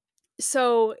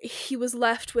so he was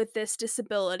left with this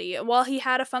disability. While he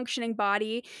had a functioning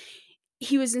body,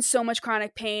 he was in so much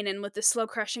chronic pain, and with the slow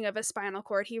crushing of his spinal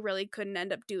cord, he really couldn't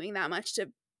end up doing that much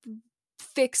to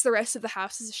fix the rest of the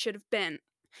house as it should have been.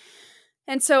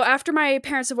 And so after my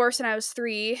parents divorced and I was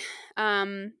 3,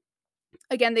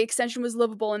 again, the extension was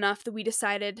livable enough that we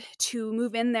decided to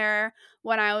move in there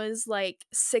when I was like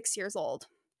 6 years old.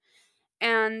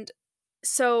 And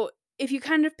so if you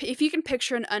can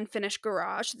picture an unfinished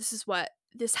garage, this is what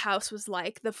this house was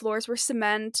like. The floors were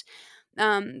cement.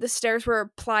 The stairs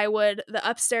were plywood. The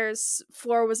upstairs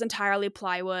floor was entirely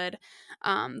plywood.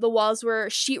 The walls were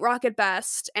sheetrock at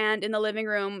best, and in the living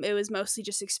room, it was mostly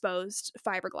just exposed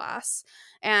fiberglass.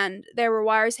 And there were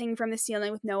wires hanging from the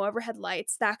ceiling with no overhead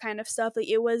lights, that kind of stuff. Like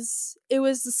it was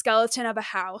the skeleton of a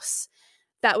house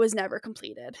that was never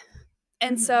completed.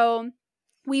 And so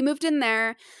we moved in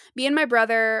there, me and my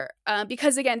brother,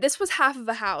 because again, this was half of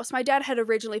a house. My dad had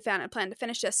originally planned to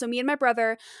finish this. So me and my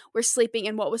brother were sleeping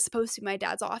in what was supposed to be my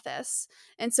dad's office.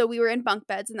 And so we were in bunk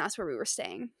beds, and that's where we were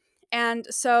staying. And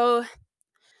so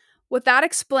with that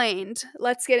explained,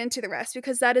 let's get into the rest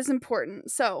because that is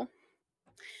important. So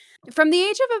from the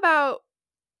age of about,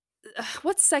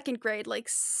 what's second grade? Like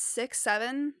 6,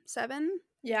 7?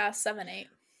 Yeah, 7, 8.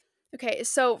 Okay,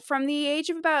 so from the age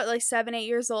of about like 7, 8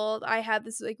 years old, I had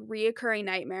this like reoccurring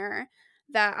nightmare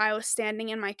that I was standing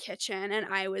in my kitchen and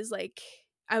I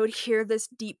would hear this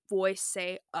deep voice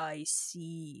say, "I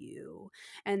see you."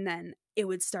 And then it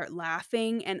would start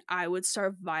laughing and I would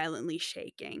start violently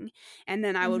shaking. And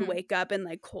then I would wake up in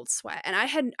like cold sweat. And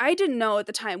I didn't know at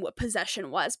the time what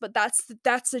possession was, but that's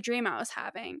the dream I was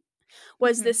having.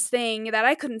 Was this thing that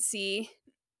I couldn't see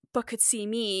but could see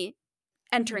me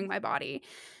entering my body.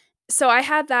 So I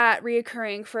had that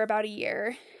reoccurring for about a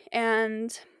year.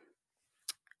 And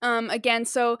again,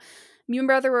 so me and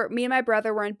my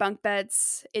brother were in bunk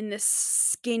beds in this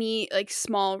skinny, like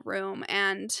small room,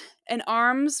 and an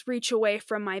arm's reach away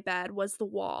from my bed was the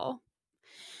wall.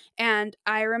 And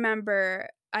I remember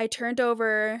I turned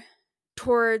over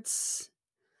towards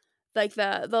like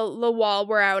the wall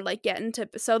where I would like get into,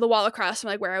 so the wall across from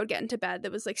like where I would get into bed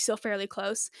that was like still fairly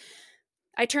close.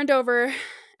 I turned over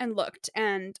and looked,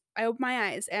 and I opened my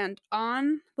eyes, and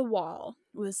on the wall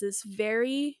was this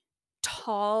very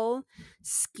tall,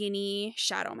 skinny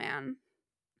shadow man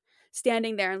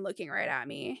standing there and looking right at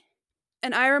me.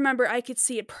 And I remember I could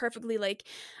see it perfectly. Like,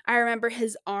 I remember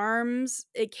his arms,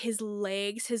 like his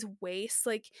legs, his waist,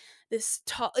 like this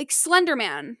tall, like Slender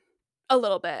Man a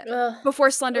little bit before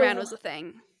Slender Man was a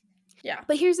thing. Yeah.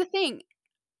 But here's the thing.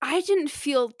 I didn't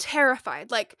feel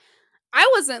terrified. Like, I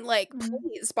wasn't like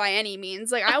pleased by any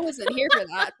means. Like I wasn't here for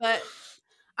that, but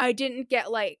I didn't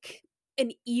get like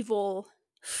an evil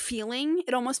feeling.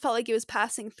 It almost felt like it was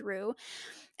passing through.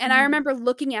 And I remember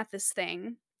looking at this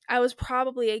thing. I was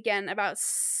probably again about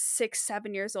 6,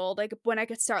 7 years old, like when I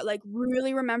could start like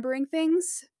really remembering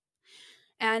things.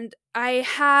 And I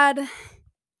had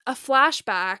a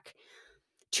flashback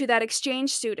to that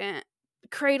exchange student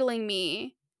cradling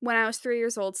me when I was 3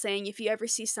 years old, saying, "If you ever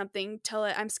see something, tell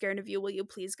it I'm scared of you. Will you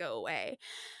please go away?"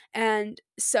 And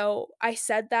so I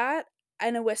said that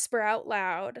in a whisper out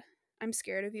loud, "I'm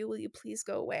scared of you. Will you please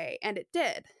go away?" And it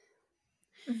did.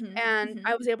 And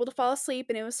I was able to fall asleep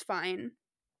and it was fine.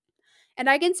 And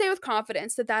I can say with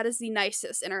confidence that that is the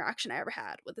nicest interaction I ever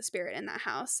had with the spirit in that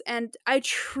house. And I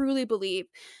truly believe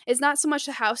it's not so much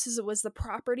the house as it was the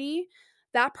property.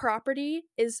 That property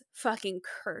is fucking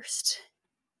cursed.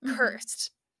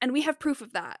 Cursed. And we have proof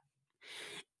of that.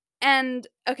 And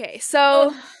okay,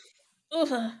 so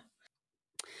I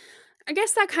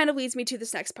guess that kind of leads me to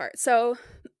this next part. So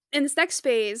in this next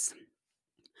phase,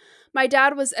 my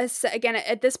dad was, again,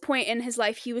 at this point in his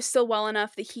life, he was still well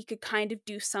enough that he could kind of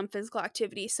do some physical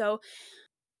activity. So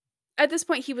at this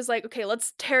point, he was like, okay,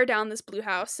 let's tear down this blue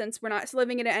house since we're not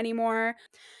living in it anymore.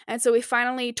 And so we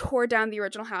finally tore down the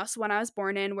original house when I was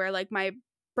born in, where like my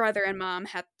brother and mom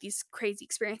had these crazy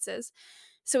experiences.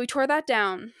 So we tore that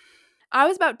down. I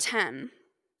was about 10.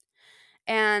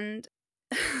 And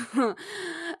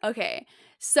okay,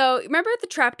 so remember the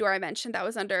trapdoor I mentioned that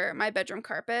was under my bedroom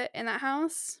carpet in that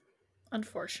house?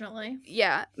 Unfortunately.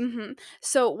 Yeah.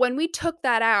 So when we took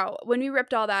that out, when we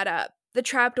ripped all that up, the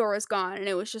trapdoor was gone and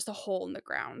it was just a hole in the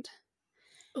ground.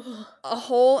 A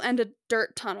hole and a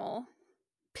dirt tunnel.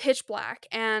 Pitch black.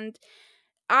 And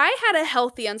I had a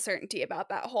healthy uncertainty about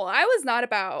that hole. I was not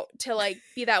about to like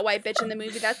be that white bitch in the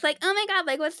movie that's like, oh my god,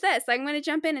 like what's this? Like, I'm gonna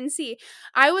jump in and see.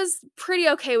 I was pretty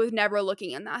okay with never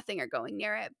looking in that thing or going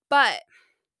near it. But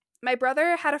my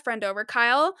brother had a friend over.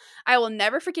 Kyle, I will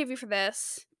never forgive you for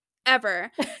this.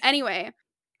 Ever. Anyway,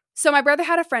 so my brother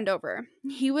had a friend over.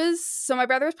 My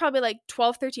brother was probably like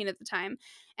 12, 13 at the time.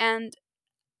 And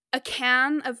a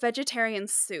can of vegetarian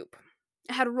soup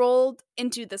had rolled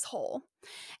into this hole.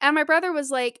 And my brother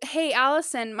was like, "Hey,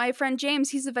 Allison, my friend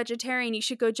James, he's a vegetarian. You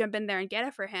should go jump in there and get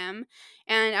it for him."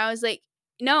 And I was like,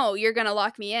 "No, you're going to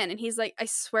lock me in." And he's like, "I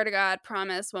swear to God,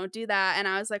 promise, won't do that." And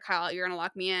I was like, "Kyle, you're going to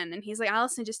lock me in." And he's like,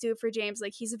 "Allison, just do it for James.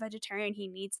 Like, he's a vegetarian. He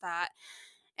needs that."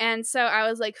 And so I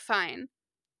was like, "Fine."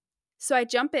 So I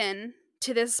jump in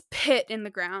to this pit in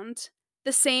the ground,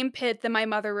 the same pit that my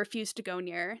mother refused to go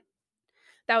near,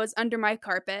 that was under my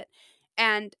carpet.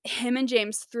 And him and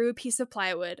James threw a piece of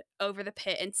plywood over the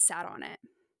pit and sat on it.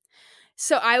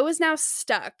 So I was now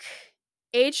stuck,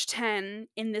 age 10,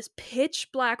 in this pitch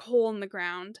black hole in the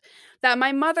ground that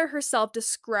my mother herself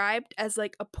described as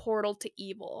like a portal to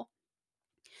evil.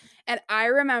 And I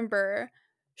remember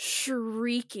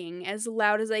shrieking as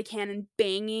loud as I can and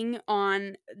banging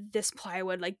on this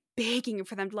plywood, like begging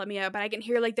for them to let me out. But I can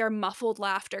hear like their muffled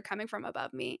laughter coming from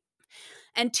above me.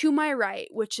 And to my right,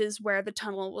 which is where the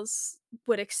tunnel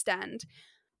would extend,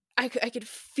 I could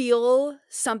feel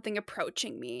something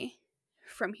approaching me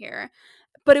from here.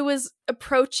 But it was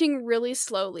approaching really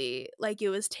slowly, like it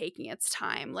was taking its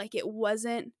time. Like it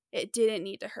didn't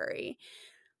need to hurry.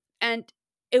 And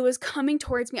it was coming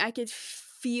towards me. I could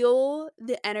feel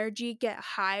the energy get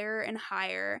higher and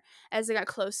higher as it got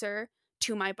closer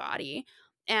to my body.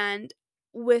 And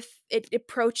with it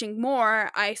approaching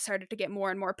more, I started to get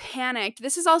more and more panicked.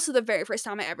 This is also the very first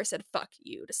time I ever said "fuck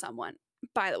you" to someone,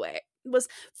 by the way. It was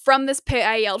from this pit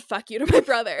I yelled "fuck you" to my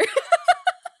brother.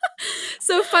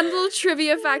 So fun little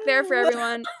trivia fact there for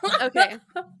everyone. Okay.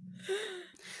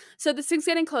 So this thing's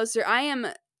getting closer. I am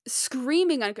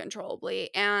screaming uncontrollably,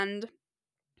 and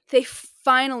they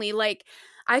finally, like,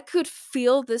 I could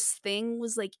feel this thing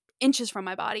was like inches from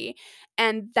my body,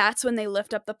 and that's when they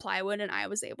lift up the plywood and I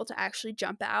was able to actually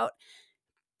jump out.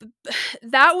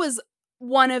 That was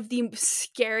one of the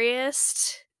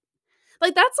scariest,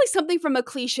 like, that's like something from a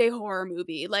cliche horror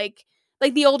movie, like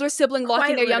the older sibling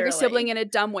locking Quite their younger literally. sibling in a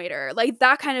dumbwaiter, like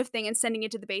that kind of thing, and sending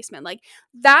it to the basement. Like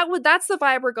that's the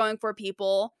vibe we're going for,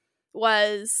 people.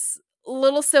 Was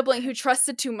little sibling who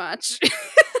trusted too much.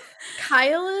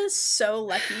 Kyle is so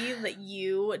lucky that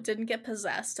you didn't get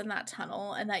possessed in that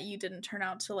tunnel and that you didn't turn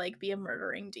out to like be a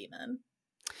murdering demon.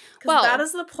 Because that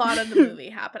is the plot of the movie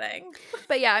happening.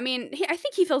 But yeah, I mean, I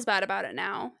think he feels bad about it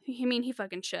now. I mean, he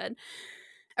fucking should.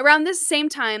 Around this same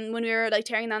time, when we were like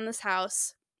tearing down this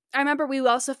house, I remember we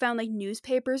also found like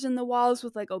newspapers in the walls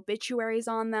with like obituaries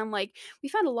on them. Like, we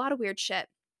found a lot of weird shit.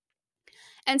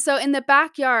 And so in the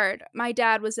backyard, my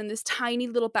dad was in this tiny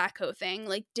little backhoe thing,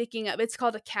 like digging up. It's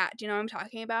called a cat. Do you know what I'm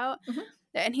talking about? Mm-hmm.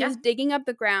 And he was digging up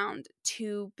the ground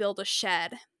to build a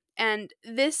shed. And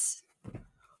this,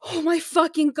 oh my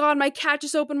fucking God, my cat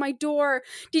just opened my door.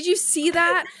 Did you see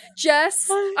that, Jess?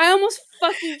 I almost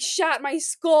fucking shat my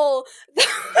skull.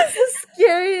 That was the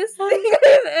scariest thing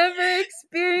I've ever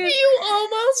experienced. You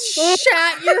almost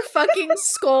shat your fucking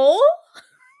skull?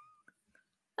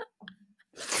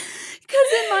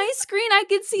 Because in my screen, I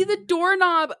could see the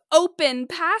doorknob open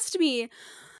past me.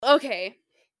 Okay.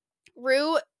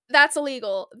 Rue, that's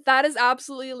illegal. That is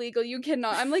absolutely illegal. You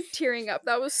cannot. I'm like tearing up.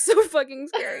 That was so fucking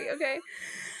scary, okay?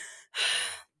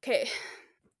 Okay.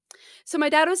 So my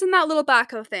dad was in that little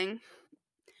backhoe thing,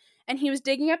 and he was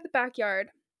digging up the backyard.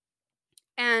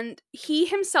 And he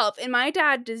himself, and my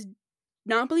dad does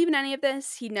not believe in any of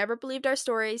this. He never believed our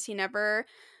stories. He never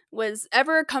was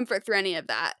ever a comfort through any of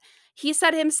that. He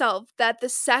said himself that the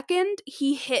second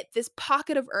he hit this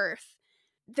pocket of earth,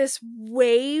 this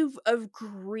wave of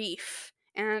grief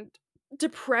and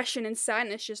depression and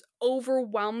sadness just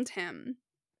overwhelmed him,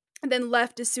 and then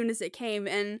left as soon as it came.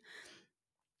 And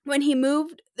when he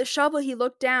moved the shovel, he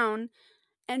looked down,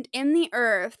 and in the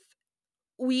earth,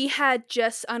 we had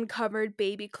just uncovered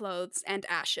baby clothes and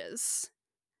ashes.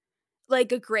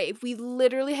 Like a grave. We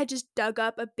literally had just dug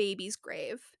up a baby's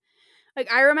grave. Like,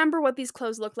 I remember what these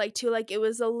clothes looked like too. Like, it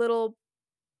was a little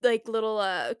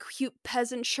cute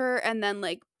peasant shirt, and then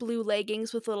like blue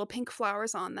leggings with little pink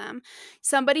flowers on them.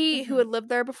 Somebody who had lived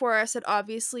there before us had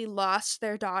obviously lost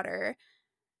their daughter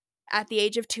at the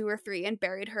age of 2 or 3 and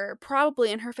buried her probably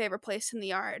in her favorite place in the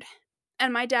yard.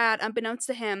 And my dad, unbeknownst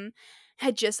to him,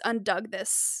 had just undug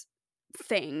this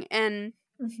thing. And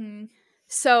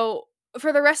so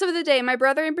for the rest of the day, my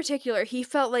brother in particular, he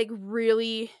felt like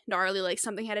really gnarly, like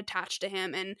something had attached to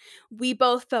him, and we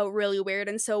both felt really weird.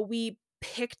 And so we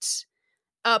picked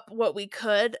up what we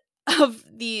could of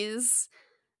these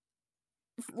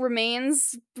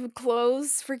remains,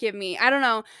 clothes, forgive me, I don't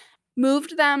know,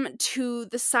 moved them to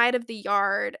the side of the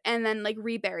yard, and then like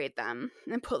reburied them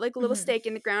and put like a little stake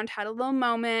in the ground, had a little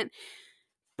moment.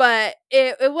 But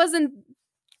it wasn't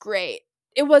great.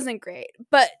 it wasn't great.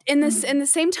 But in the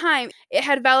same time, it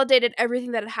had validated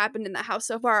everything that had happened in the house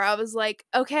so far. I was like,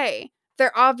 okay,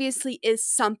 there obviously is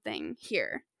something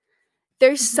here.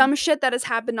 There's some shit that has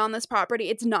happened on this property.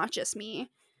 It's not just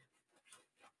me.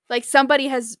 Like, somebody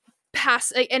has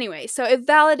passed. Like, anyway, so it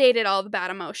validated all the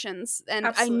bad emotions. And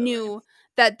Absolutely. I knew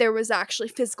that there was actually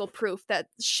physical proof that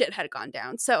shit had gone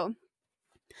down. So,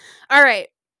 all right.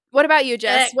 What about you,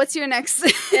 Jess? Ick. What's your next?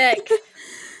 Ick.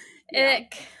 Yeah.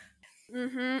 Ick.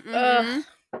 Ugh.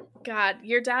 God,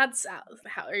 your dad's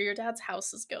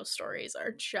house's ghost stories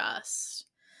are just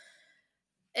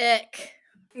ick.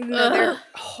 No, they're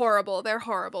horrible. They're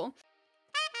horrible.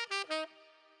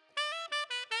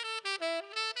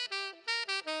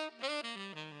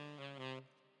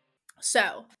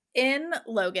 So, in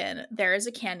Logan, there is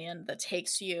a canyon that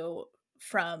takes you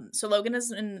from. So, Logan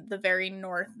is in the very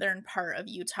northern part of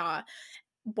Utah,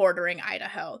 bordering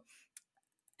Idaho.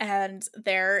 And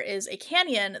there is a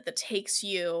canyon that takes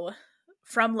you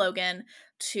from Logan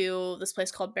to this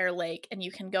place called Bear Lake. And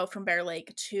you can go from Bear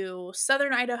Lake to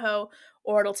southern Idaho,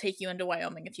 or it'll take you into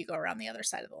Wyoming if you go around the other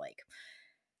side of the lake.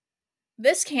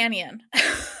 This canyon,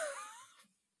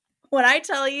 when I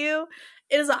tell you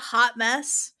it is a hot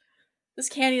mess, this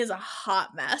canyon is a hot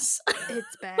mess.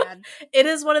 It's bad. It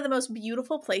is one of the most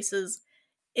beautiful places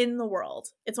in the world.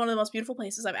 It's one of the most beautiful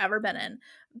places I've ever been in,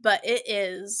 but it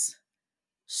is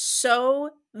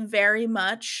so very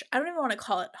much, I don't even want to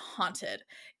call it haunted.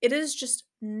 It is just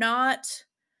not,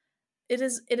 it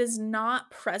is not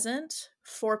present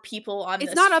for people on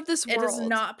It's this. not of this world. It is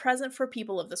not present for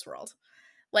people of this world.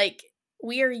 Like,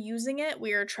 we are using it,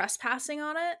 we are trespassing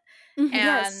on it, and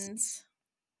yes.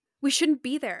 We shouldn't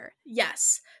be there.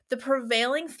 Yes. The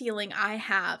prevailing feeling I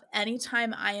have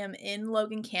anytime I am in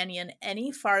Logan Canyon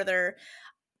any farther,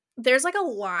 there's like a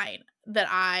line that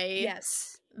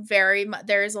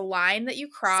there is a line that you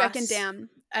cross Second Dam.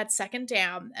 At Second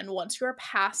Dam, and once you are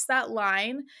past that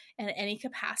line in any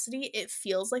capacity, it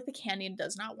feels like the canyon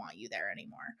does not want you there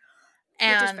anymore.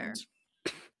 And which is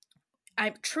fair.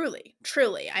 I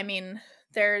truly, I mean,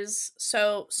 there's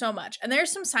so much, and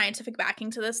there's some scientific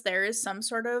backing to this. There is some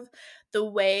sort of, the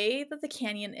way that the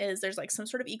canyon is, there's like some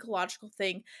sort of ecological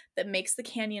thing that makes the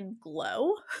canyon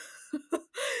glow.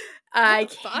 I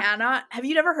cannot. Have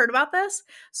you never heard about this?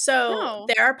 So No.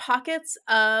 there are pockets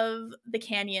of the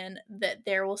canyon that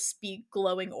there will be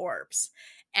glowing orbs.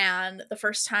 And the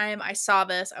first time I saw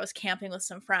this, I was camping with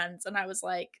some friends, and I was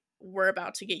like, we're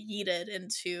about to get yeeted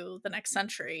into the next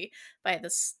century by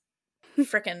this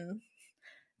freaking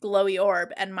glowy orb.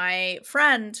 And my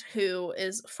friend, who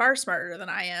is far smarter than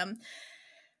I am,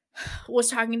 was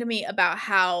talking to me about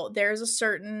how there's a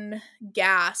certain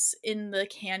gas in the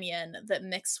canyon that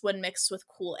when mixed with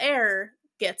cool air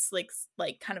gets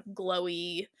like kind of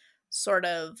glowy, sort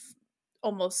of,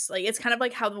 almost like, it's kind of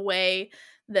like how the way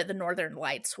that the northern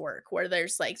lights work, where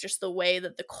there's like just the way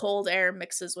that the cold air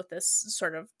mixes with this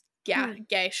sort of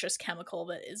gaseous chemical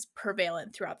that is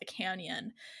prevalent throughout the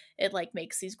canyon. It like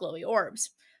makes these glowy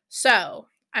orbs. So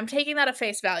I'm taking that at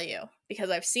face value because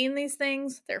I've seen these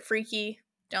things. They're freaky.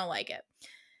 Don't like it.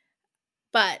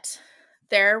 But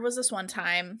there was this one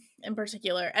time in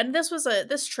particular, and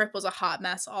this trip was a hot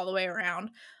mess all the way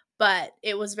around, but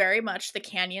it was very much the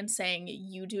canyon saying,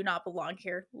 you do not belong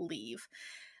here, leave.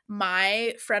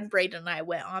 My friend Braden and I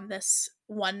went on this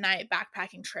one night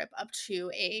backpacking trip up to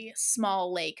a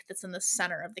small lake that's in the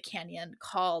center of the canyon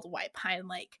called White Pine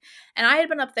Lake. And I had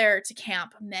been up there to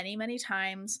camp many, many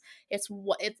times. It's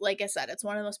like I said, it's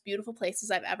one of the most beautiful places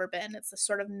I've ever been. It's a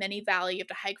sort of mini valley. You have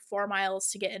to hike 4 miles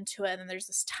to get into it. And then there's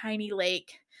this tiny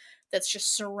lake that's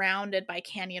just surrounded by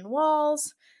canyon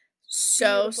walls.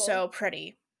 So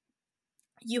pretty.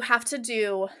 You have to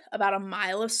do about a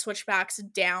mile of switchbacks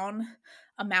down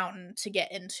a mountain to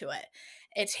get into it.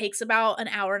 It takes about an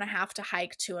hour and a half to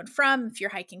hike to and from if you're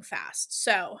hiking fast.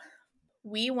 So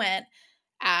we went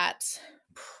at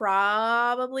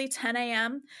probably 10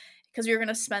 a.m. because we were going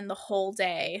to spend the whole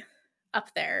day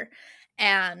up there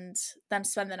and then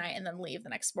spend the night and then leave the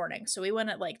next morning. So we went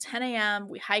at like 10 a.m.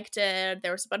 We hiked it.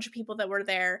 There was a bunch of people that were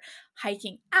there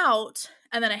hiking out,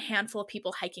 and then a handful of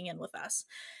people hiking in with us.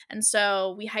 And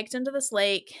so we hiked into this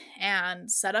lake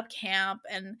and set up camp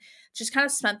and just kind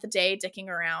of spent the day dicking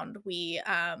around.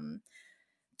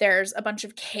 There's a bunch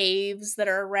of caves that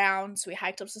are around, so we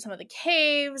hiked up to some of the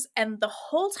caves, and the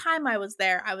whole time I was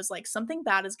there, I was like, something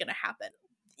bad is going to happen.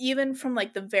 Even from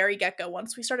like the very get-go,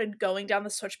 once we started going down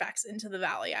the switchbacks into the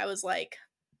valley, I was like,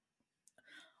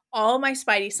 all my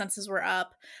spidey senses were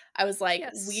up. I was like,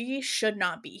 we should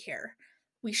not be here.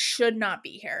 We should not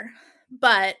be here.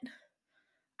 But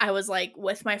I was like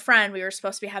with my friend, we were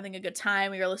supposed to be having a good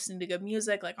time. We were listening to good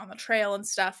music like on the trail and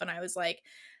stuff, and I was like,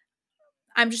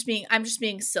 I'm just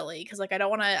being silly because like I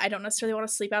don't necessarily want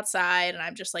to sleep outside, and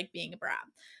I'm just like being a brat.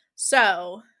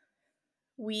 So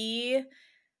we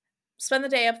spend the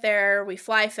day up there, we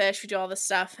fly fish, we do all this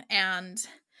stuff, and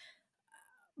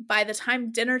by the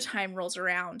time dinner time rolls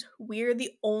around, we're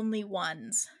the only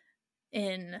ones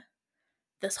in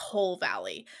this whole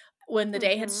valley. When the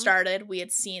day had Mhm. started, we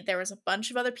had seen there was a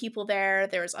bunch of other people there.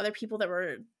 There was other people that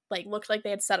were like looked like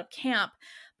they had set up camp.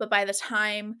 But by the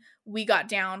time we got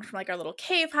down from like our little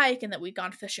cave hike and that we'd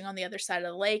gone fishing on the other side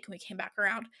of the lake and we came back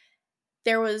around,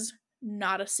 there was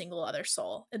not a single other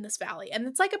soul in this valley. And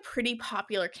it's like a pretty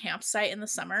popular campsite in the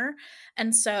summer.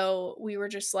 And so we were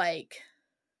just like,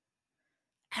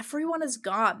 everyone is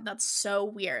gone. That's so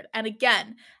weird. And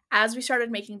again, as we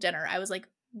started making dinner, I was like,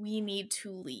 we need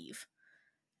to leave.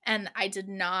 And I did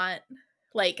not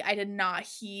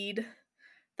heed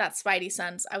that spidey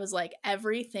sense. I was like,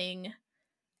 everything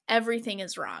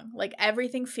is wrong. Like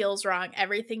everything feels wrong.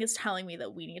 Everything is telling me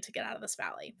that we need to get out of this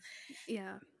valley.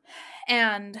 Yeah.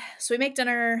 And so we make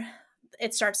dinner.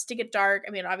 It starts to get dark.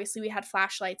 I mean, obviously we had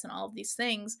flashlights and all of these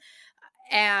things.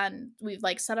 And we've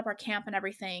like set up our camp and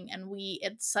everything. And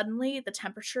it suddenly the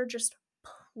temperature just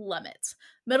plummets.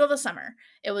 Middle of the summer.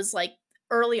 It was like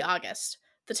early August.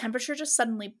 The temperature just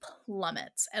suddenly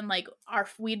plummets. And like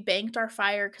we'd banked our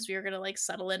fire because we were gonna like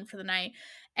settle in for the night.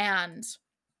 And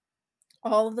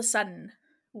all of a sudden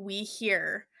we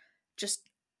hear just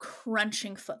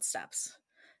crunching footsteps.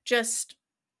 Just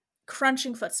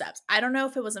crunching footsteps. I don't know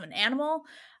if it was of an animal.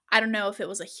 I don't know if it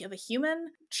was of a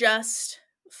human. Just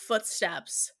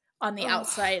footsteps on the Ugh.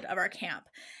 outside of our camp.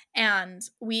 And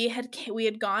we had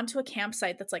gone to a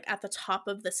campsite that's like at the top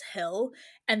of this hill,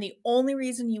 and the only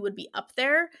reason you would be up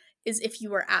there is if you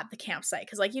were at the campsite,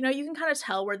 because like, you know, you can kind of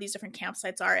tell where these different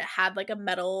campsites are. It had like a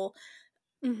metal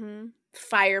Mhm.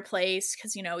 fireplace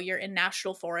because, you know, you're in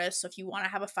national forest, so if you want to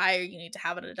have a fire you need to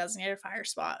have it at a designated fire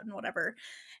spot and whatever.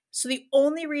 So the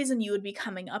only reason you would be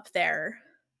coming up there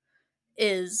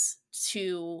is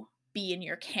to be in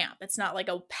your camp. It's not like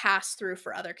a pass through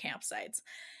for other campsites.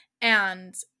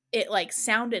 And it like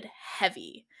sounded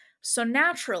heavy. So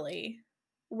naturally,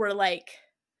 we're like,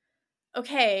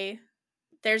 okay,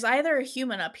 there's either a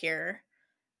human up here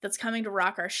that's coming to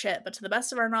rock our shit, but to the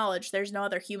best of our knowledge, there's no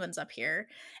other humans up here.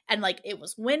 And like it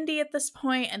was windy at this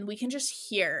point, and we can just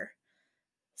hear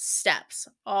steps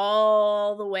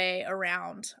all the way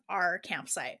around our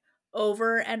campsite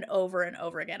over and over and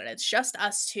over again. And it's just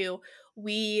us two.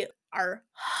 We are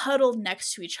huddled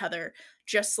next to each other,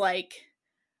 just like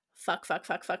fuck, fuck,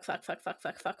 fuck, fuck, fuck, fuck, fuck,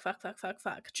 fuck, fuck, fuck, fuck, fuck,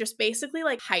 fuck. Just basically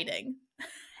like hiding.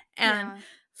 And Yeah.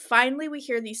 finally we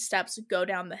hear these steps go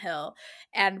down the hill.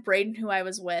 And Braden, who I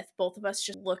was with, both of us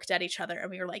just looked at each other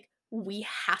and we were like, we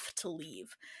have to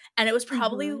leave. And it was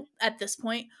probably Mhm. at this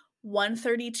point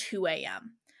 1:32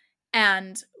 a.m.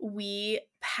 And we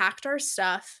packed our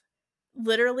stuff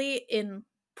literally in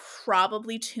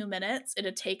probably 2 minutes. It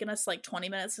had taken us like 20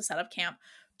 minutes to set up camp,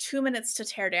 2 minutes to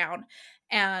tear down.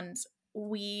 And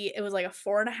it was like a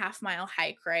 4.5 mile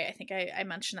hike, right? I think I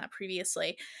mentioned that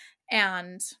previously.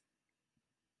 And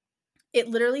it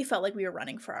literally felt like we were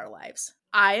running for our lives.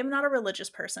 I am not a religious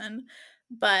person,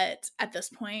 but at this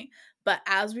point, but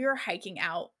as we were hiking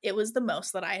out, it was the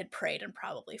most that I had prayed in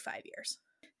probably 5 years.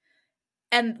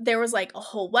 And there was like a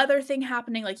whole weather thing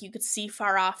happening. Like you could see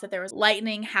far off that there was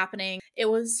lightning happening. It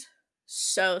was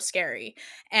so scary,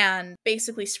 and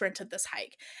basically sprinted this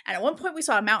hike. And at one point we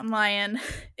saw a mountain lion.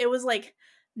 It was like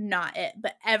not it,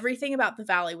 but everything about the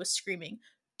valley was screaming,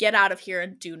 get out of here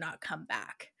and do not come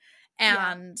back.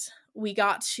 Yeah. And we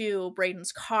got to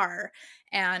Braden's car,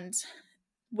 and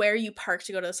where you park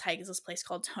to go to this hike is this place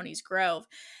called Tony's Grove.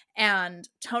 And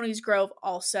Tony's Grove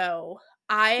also,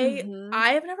 Mhm.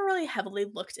 I have never really heavily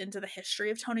looked into the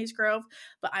history of Tony's Grove,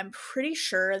 but I'm pretty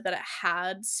sure that it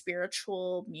had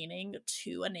spiritual meaning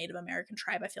to a Native American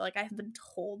tribe. I feel like I have been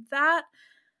told that.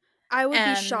 I would be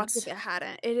And shocked if it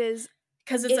hadn't. It is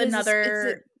because it is a s it's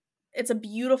a it's a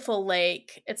beautiful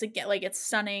lake. It's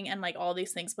stunning and like all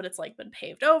these things, but it's like been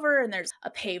paved over, and there's a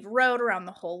paved road around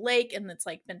the whole lake, and it's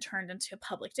like been turned into a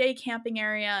public day camping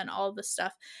area and all of this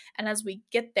stuff. And as we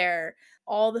get there,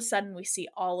 all of a sudden we see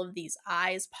all of these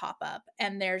eyes pop up,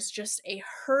 and there's just a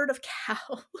herd of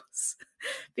cows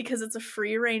because it's a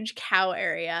free range cow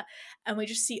area, and we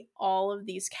just see all of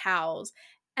these cows,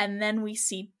 and then we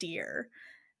see deer.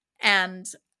 And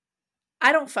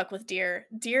I don't fuck with deer.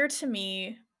 Deer to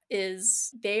me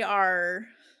is they are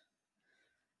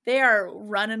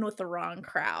running with the wrong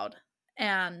crowd.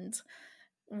 And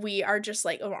we are just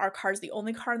like, oh, our car's the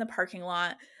only car in the parking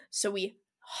lot. So we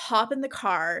hop in the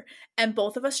car, and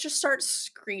both of us just start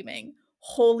screaming,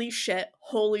 holy shit,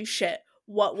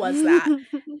 what was that?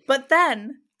 But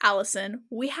then, Allison,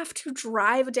 we have to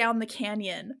drive down the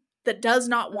canyon that does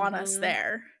not want us Mhm.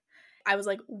 there. I was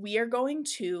like, we are going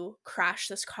to crash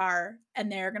this car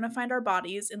and they're going to find our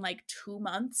bodies in like 2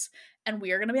 months and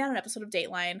we are going to be on an episode of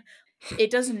Dateline.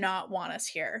 It does not want us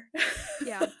here.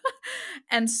 Yeah.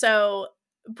 And so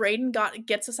Braden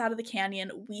gets us out of the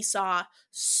canyon. We saw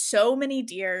so many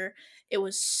deer. It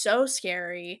was so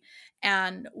scary.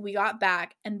 And we got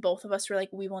back and both of us were like,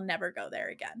 we will never go there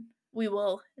again. We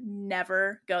will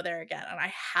never go there again. And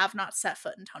I have not set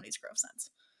foot in Tony's Grove since.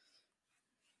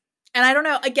 And I don't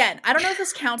know, again, I don't know if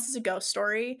this counts as a ghost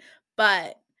story,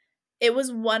 but it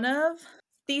was one of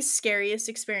the scariest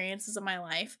experiences of my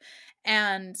life.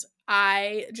 And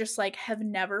I just like have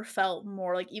never felt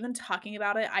more like, even talking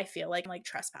about it, I feel like I'm like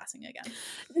trespassing again.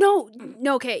 No,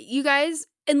 okay, you guys,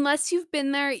 unless you've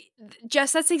been there,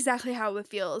 Jess, that's exactly how it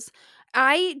feels.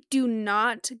 I do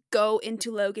not go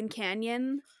into Logan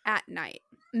Canyon at night.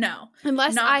 No.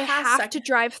 Unless Not I past have to second.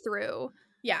 drive through.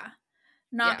 Yeah.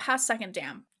 Not Yeah. past Second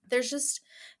Dam. There's just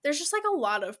like a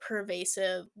lot of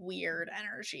pervasive weird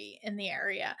energy in the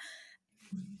area.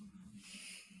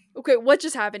 Okay, what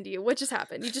just happened to you? What just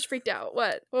happened? You just freaked out.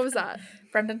 What was that?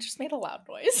 Brendan just made a loud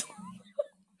noise.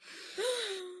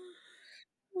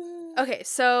 Okay,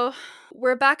 so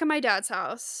we're back at my dad's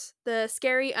house. The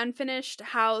scary unfinished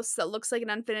house that looks like an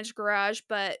unfinished garage,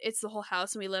 but it's the whole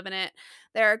house and we live in it.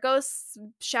 There are ghosts,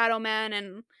 shadow men,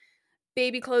 and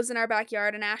baby clothes in our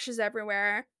backyard and ashes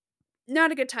everywhere.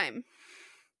 Not a good time.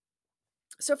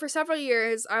 So for several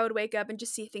years, I would wake up and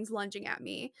just see things lunging at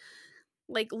me,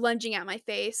 like lunging at my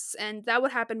face, and that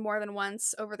would happen more than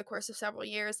once over the course of several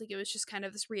years. Like it was just kind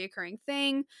of this reoccurring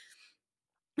thing.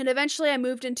 And eventually I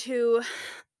moved into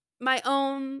my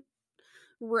own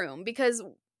room because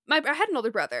I had an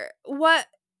older brother.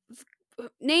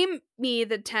 Name me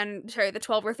the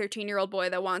 12 or 13-year-old boy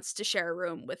that wants to share a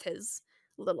room with his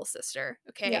little sister,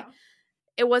 okay? Yeah.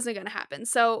 It wasn't going to happen.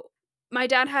 So my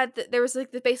dad had there was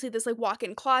like basically this like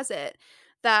walk-in closet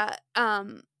that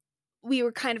we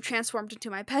were kind of transformed into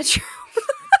my bedroom.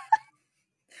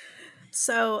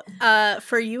 So,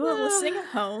 for you listening at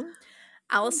home,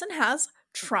 Allison has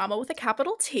trauma with a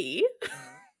capital T.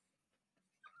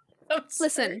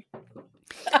 Listen,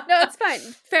 no, it's fine,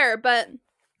 fair, but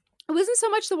it wasn't so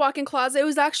much the walk-in closet. It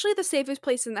was actually the safest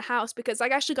place in the house because I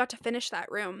actually got to finish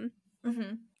that room.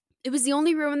 Mm-hmm. It was the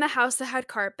only room in the house that had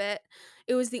carpet.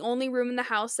 It was the only room in the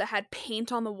house that had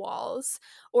paint on the walls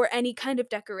or any kind of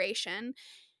decoration.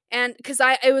 And because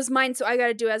it was mine, so I got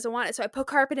to do as I wanted. So I put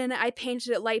carpet in it. I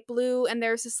painted it light blue, and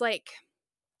there's this like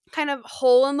kind of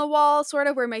hole in the wall, sort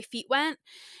of where my feet went,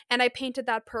 and I painted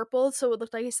that purple so it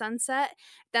looked like a sunset.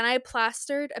 Then I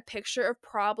plastered a picture of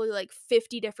probably like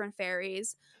 50 different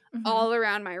fairies all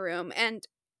around my room, and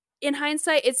in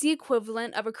hindsight, it's the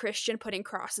equivalent of a Christian putting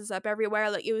crosses up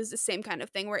everywhere. Like it was the same kind of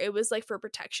thing where it was like for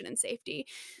protection and safety.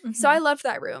 Mm-hmm. So I loved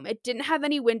that room. It didn't have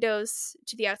any windows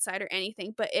to the outside or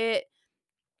anything, but it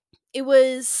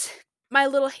was my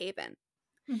little haven.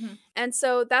 Mm-hmm. And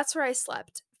so that's where I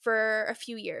slept for a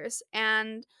few years.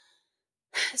 And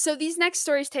so these next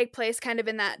stories take place kind of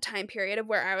in that time period of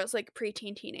where I was like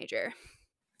preteen teenager.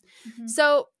 Mm-hmm.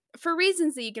 So for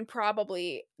reasons that you can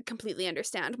probably completely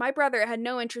understand, my brother had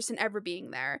no interest in ever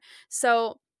being there.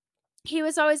 So he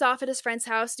was always off at his friend's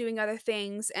house doing other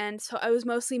things, and so it was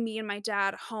mostly me and my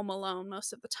dad home alone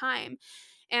most of the time.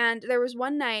 And there was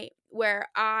one night where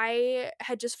I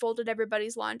had just folded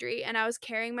everybody's laundry, and I was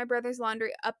carrying my brother's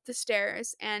laundry up the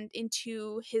stairs and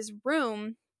into his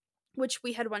room, which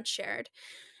we had once shared.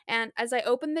 And as I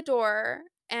opened the door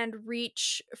and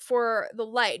reach for the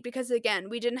light, because again,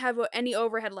 we didn't have any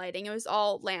overhead lighting, it was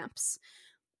all lamps.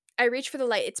 I reach for the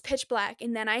light, it's pitch black,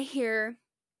 and then I hear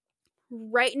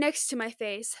right next to my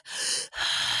face,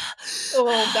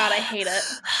 Oh God, I hate it.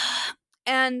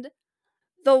 And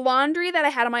the laundry that I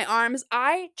had on my arms,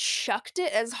 I chucked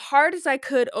it as hard as I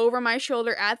could over my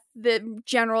shoulder at the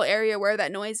general area where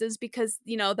that noise is because,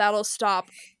 you know, that'll stop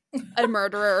a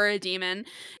murderer or a demon.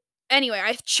 Anyway,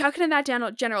 I chucked it in that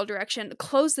general direction,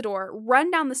 closed the door, run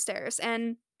down the stairs,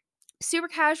 and super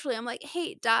casually, I'm like,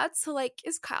 hey, Dad, so, like,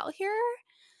 is Kyle here?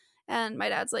 And my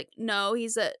dad's like, no,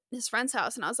 he's at his friend's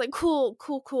house. And I was like, cool.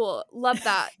 Love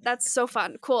that. That's so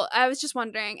fun. Cool. I was just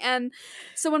wondering. And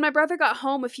so when my brother got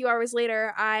home a few hours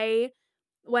later, I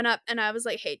went up and I was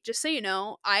like, hey, just so you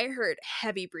know, I heard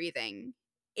heavy breathing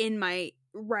in my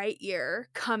right ear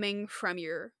coming from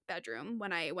your bedroom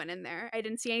when I went in there. I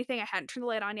didn't see anything. I hadn't turned the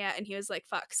light on yet. And he was like,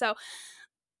 fuck. So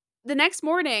the next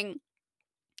morning,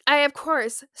 I, of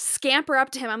course, scamper up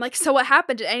to him. I'm like, so what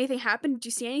happened? Did anything happen? Did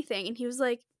you see anything? And he was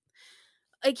like,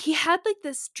 he had like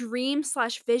this dream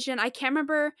 / vision. I can't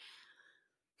remember.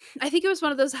 I think it was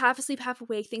one of those half asleep, half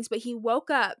awake things, but he woke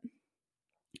up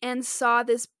and saw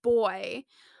this boy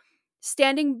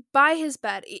standing by his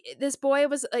bed. This boy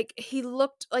was like, he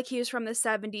looked like he was from the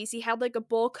 70s. He had like a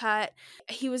bowl cut.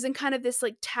 He was in kind of this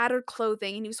like tattered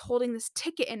clothing, and he was holding this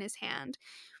ticket in his hand.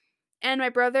 And my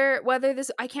brother,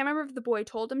 I can't remember if the boy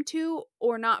told him to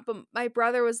or not, but my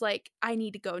brother was like, I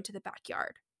need to go into the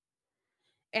backyard.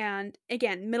 And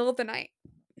again, middle of the night.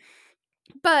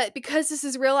 But because this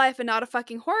is real life and not a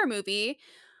fucking horror movie,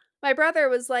 my brother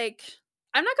was like,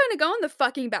 I'm not going to go in the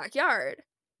fucking backyard.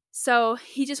 So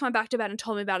he just went back to bed and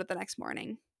told me about it the next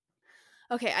morning.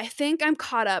 Okay, I think I'm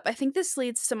caught up. I think this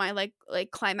leads to my like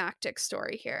climactic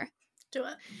story here. Do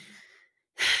it.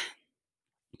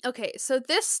 Okay, so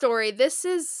this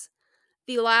is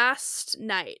the last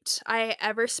night I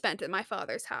ever spent at my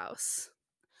father's house.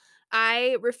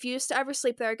 I refused to ever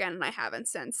sleep there again, and I haven't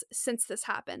since this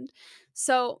happened.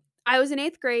 So I was in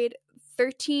 8th grade,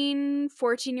 13,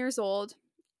 14 years old.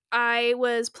 I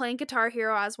was playing Guitar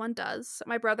Hero as one does.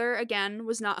 My brother, again,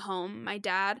 was not home. My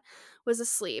dad was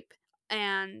asleep,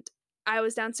 and I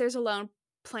was downstairs alone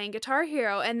playing Guitar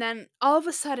Hero. And then all of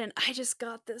a sudden, I just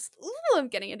got this. Ooh, I'm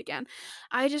getting it again.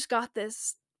 I just got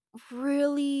this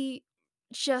really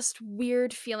just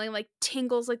weird feeling, like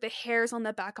tingles, like the hairs on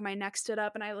the back of my neck stood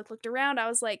up, and I looked around. I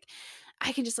was like,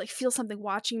 I can just like feel something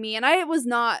watching me, and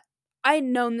I'd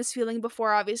known this feeling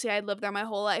before. Obviously, I'd lived there my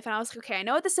whole life, and I was like, okay, I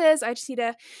know what this is. I just need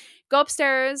to go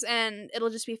upstairs, and it'll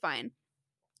just be fine.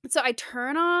 So I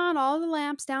turn on all the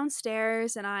lamps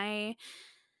downstairs, and I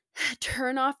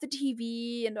turn off the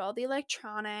TV and all the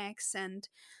electronics, and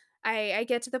I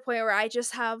get to the point where I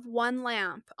just have one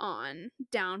lamp on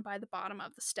down by the bottom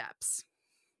of the steps.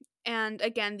 And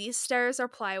again, these stairs are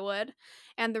plywood,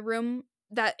 and the room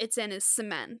that it's in is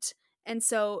cement. And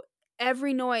so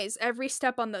every noise, every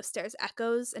step on those stairs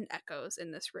echoes and echoes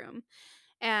in this room.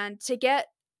 And to get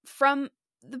from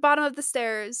the bottom of the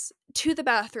stairs to the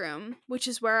bathroom, which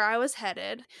is where I was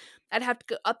headed, I'd have to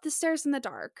go up the stairs in the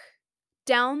dark,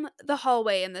 down the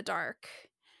hallway in the dark,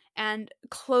 and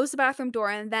close the bathroom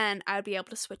door, and then I'd be able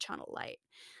to switch on a light.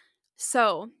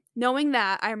 So, knowing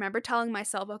that, I remember telling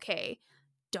myself, okay,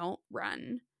 don't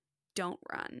run, don't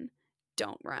run,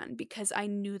 don't run, because I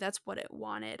knew that's what it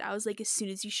wanted. I was like, as soon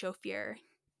as you show fear,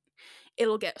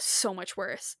 it'll get so much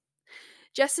worse.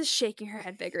 Jess is shaking her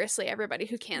head vigorously, everybody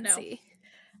who can't see.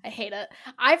 I hate it.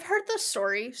 I've heard this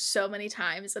story so many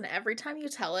times, and every time you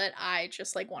tell it, I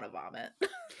just like want to vomit.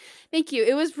 Thank you.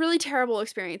 It was really terrible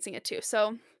experiencing it too.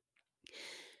 So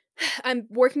I'm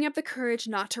working up the courage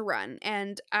not to run,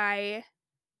 and I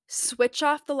switch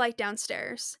off the light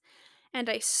downstairs, and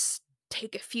I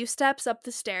take a few steps up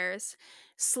the stairs,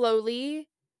 slowly,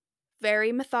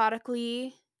 very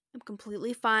methodically. I'm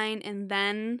completely fine, and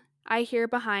then I hear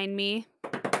behind me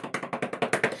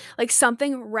like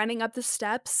something running up the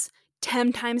steps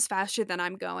 10 times faster than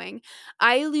I'm going.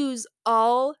 I lose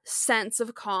all sense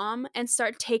of calm and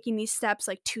start taking these steps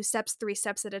like 2 steps, 3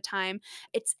 steps at a time.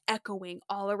 It's echoing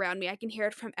all around me. I can hear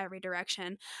it from every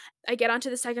direction. I get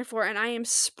onto the 2nd floor, and I am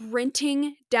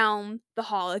sprinting down the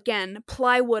hall. Again,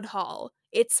 plywood hall.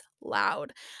 It's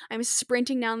loud. I'm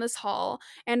sprinting down this hall,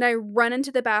 and I run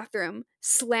into the bathroom,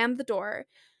 slam the door,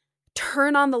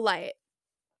 turn on the light.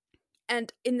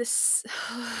 And in this,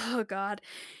 oh God,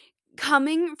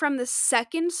 coming from the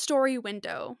 2nd story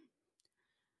window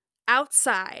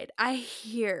outside, I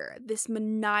hear this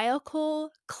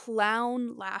maniacal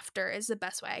clown laughter, is the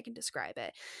best way I can describe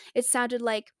it. It sounded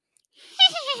like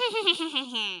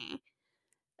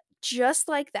just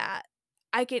like that.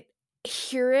 I could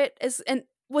hear it and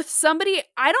with somebody,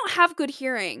 I don't have good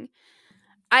hearing.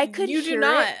 I could hear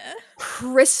it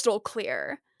crystal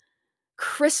clear.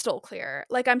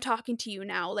 Like I'm talking to you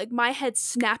now. Like my head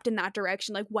snapped in that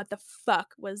direction. Like, what the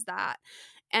fuck was that?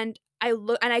 And I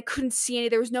look, and I couldn't see any.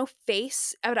 There was no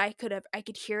face, but I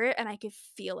could hear it and I could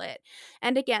feel it.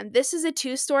 And again, this is a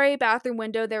 2-story bathroom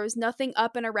window. There was nothing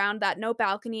up and around that, no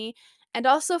balcony. And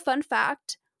also, fun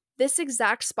fact, this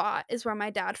exact spot is where my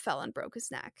dad fell and broke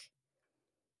his neck.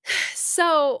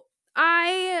 So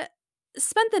I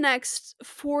spent the next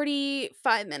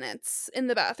 45 minutes in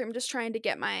the bathroom just trying to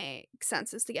get my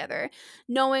senses together,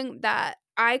 knowing that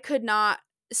I could not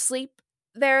sleep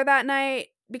there that night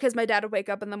because my dad would wake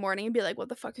up in the morning and be like, what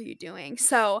the fuck are you doing?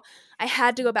 So I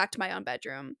had to go back to my own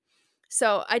bedroom.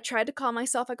 So I tried to calm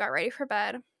myself. I got ready for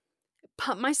bed,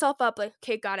 pumped myself up like,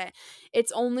 okay, got it.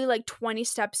 It's only like 20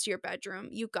 steps to your bedroom.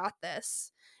 You got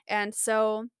this. And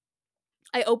so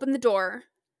I opened the door.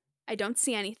 I don't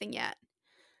see anything yet.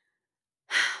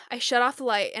 I shut off the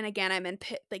light, and again, I'm in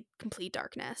complete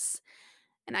darkness.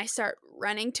 And I start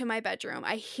running to my bedroom.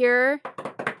 I hear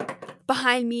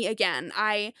behind me again.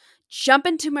 I jump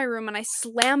into my room and I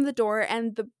slam the door,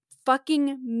 and the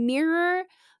fucking mirror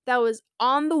that was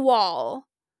on the wall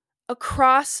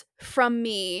across from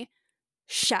me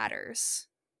shatters.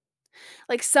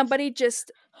 Like somebody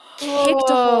just kicked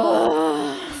a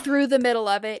hole through the middle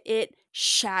of it. It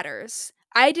shatters.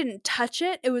 I didn't touch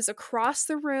it. It was across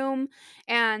the room,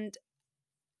 and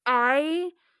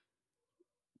I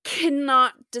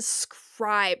cannot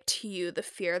describe to you the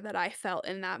fear that I felt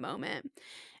in that moment.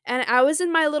 And I was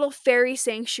in my little fairy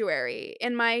sanctuary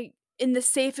in the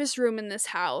safest room in this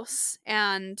house,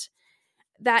 and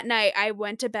that night I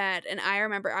went to bed, and I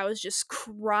remember I was just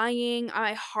crying.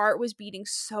 My heart was beating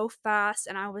so fast,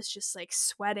 and I was just like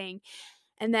sweating.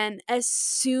 And then as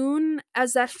soon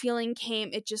as that feeling came,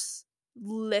 it just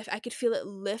I could feel it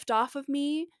lift off of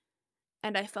me,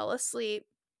 and I fell asleep.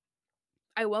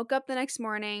 I woke up the next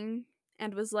morning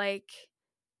and was like,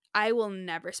 I will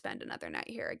never spend another night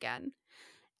here again.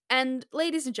 And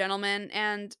ladies and gentlemen,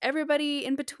 and everybody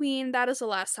in between, that is the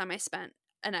last time I spent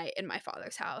a night in my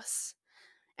father's house.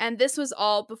 And this was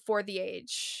all before the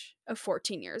age of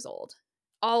 14 years old.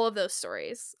 All of those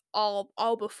stories,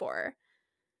 all before.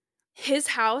 His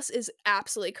house is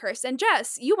absolutely cursed. And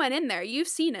Jess, you went in there. You've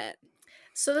seen it.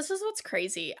 So this is what's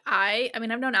crazy. I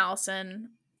mean, I've known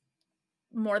Allison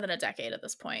more than a decade at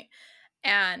this point,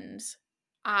 and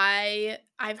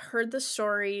I've heard the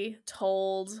story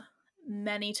told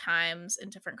many times in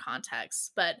different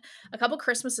contexts, but a couple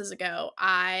Christmases ago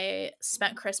I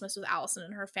spent Christmas with Allison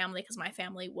and her family because my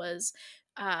family was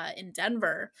in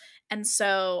Denver, and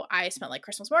so I spent like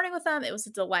Christmas morning with them. It was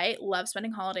a delight. Love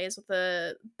spending holidays with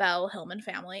the Bell Hillman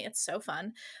family. It's so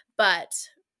fun. But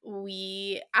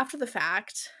we, after the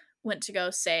fact, went to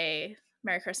go say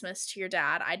Merry Christmas to your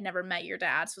dad. I'd never met your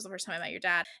dad. So it was the first time I met your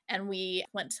dad. And we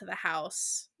went to the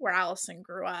house where Allison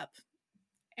grew up.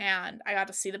 And I got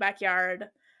to see the backyard.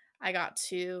 I got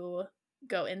to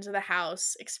go into the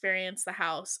house, experience the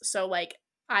house. So, like,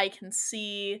 I can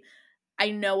see, I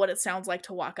know what it sounds like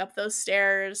to walk up those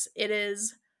stairs. It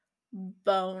is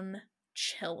bone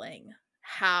chilling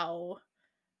how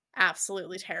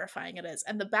absolutely terrifying it is.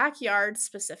 And the backyard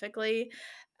specifically,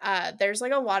 there's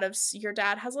like a lot of, your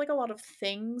dad has like a lot of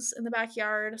things in the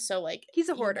backyard, so like He's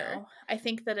a hoarder. I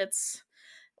think that it's,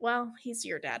 well, he's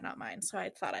your dad, not mine, so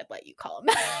I thought I'd let you call him.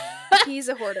 He's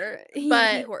a hoarder. He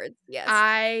hoards.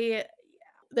 Yes.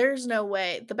 There's no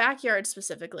way, the backyard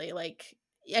specifically, like,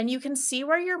 and you can see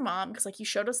where your mom, because like you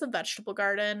showed us the vegetable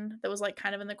garden that was like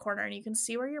kind of in the corner, and you can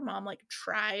see where your mom like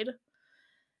tried.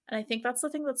 And I think that's the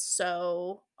thing that's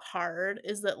so hard,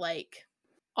 is that like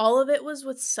all of it was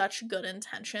with such good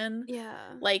intention. Yeah.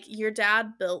 Like your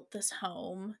dad built this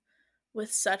home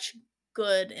with such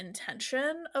good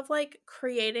intention of like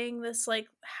creating this like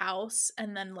house,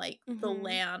 and then like the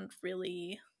land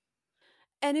really.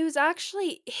 And it was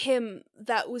actually him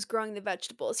that was growing the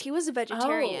vegetables. He was a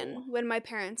vegetarian when my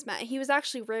parents met. He was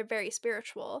actually very, very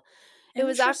spiritual. It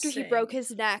was after he broke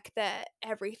his neck that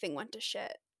everything went to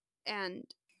shit. And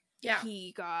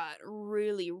he got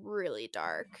really, really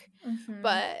dark.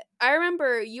 But I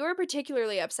remember you were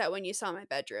particularly upset when you saw my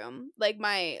bedroom, like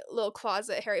my little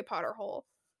closet Harry Potter hole.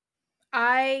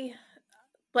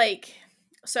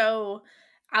 So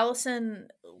Allison,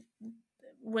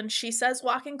 when she says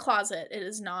walk-in closet, it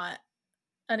is not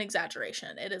an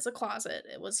exaggeration. It is a closet.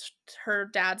 It was her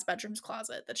dad's bedroom's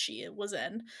closet that she was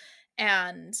in,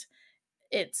 and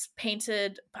it's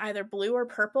painted either blue or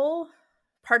purple.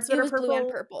 Parts of it are purple, blue and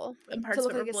purple, and parts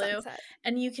of it are blue.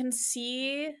 And you can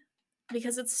see,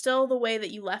 because it's still the way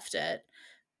that you left it,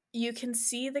 you can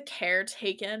see the care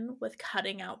taken with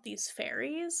cutting out these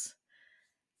fairies.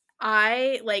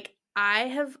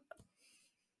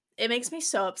 It makes me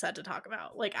so upset to talk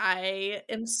about. Like, I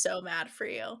am so mad for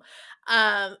you.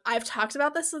 I've talked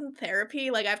about this in therapy.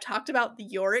 Like, I've talked about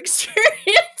your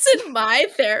experience in my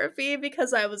therapy,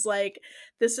 because I was like,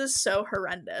 this is so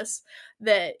horrendous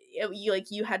that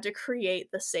you had to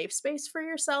create the safe space for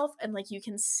yourself, and like you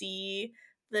can see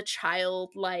the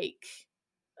childlike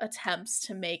attempts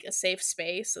to make a safe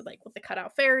space, like with the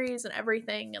cutout fairies and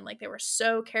everything, and like they were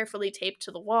so carefully taped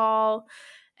to the wall,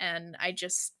 and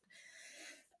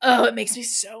it makes me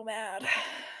so mad.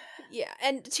 Yeah,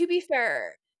 and to be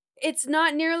fair, it's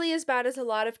not nearly as bad as a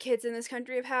lot of kids in this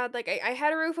country have had. Like, I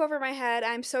had a roof over my head.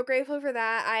 I'm so grateful for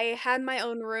that. I had my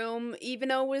own room. Even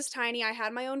though it was tiny, I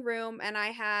had my own room, and I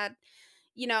had,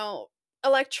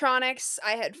 electronics.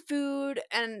 I had food,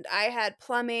 and I had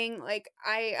plumbing. Like,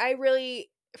 I really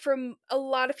from a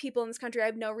lot of people in this country, I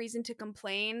have no reason to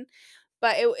complain.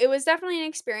 But it was definitely an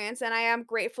experience, and I am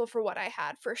grateful for what I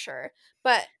had for sure.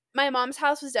 But my mom's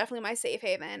house was definitely my safe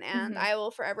haven, and Mhm. I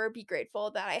will forever be grateful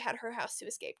that I had her house to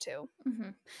escape to.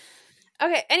 Mhm.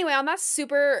 Okay, anyway, on that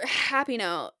super happy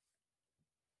note,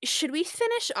 should we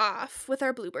finish off with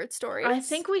our Bluebird I stories?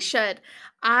 think we should.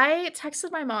 I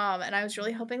texted my mom, and I was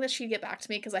really hoping that she'd get back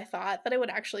to me because I thought that it would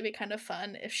actually be kind of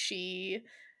fun if she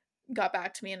got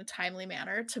back to me in a timely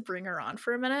manner to bring her on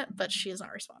for a minute, but she has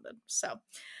not responded. So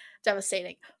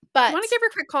devastating. You want to But give her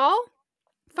a quick call?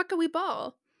 Fuck a wee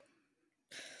ball.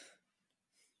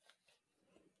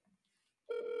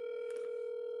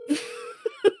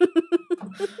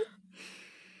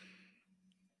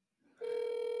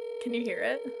 can you hear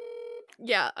it?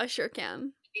 Yeah, I sure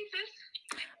can.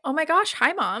 Oh my gosh.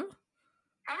 Hi, Mom.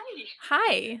 Hi.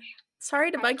 Hi.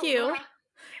 Sorry to bug you.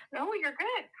 No, you're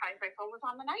good. My phone was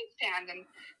on the nightstand, and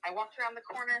I walked around the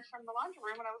corner from the laundry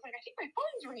room, and I was like, I think my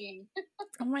phone's ringing.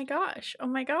 Oh my gosh. Oh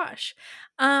my gosh.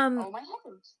 Oh my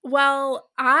heavens. Well,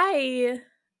 I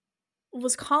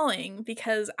was calling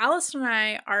because Alice and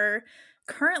I are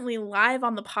currently live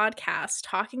on the podcast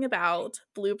talking about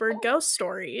Bluebird ghost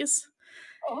stories.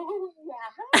 Oh,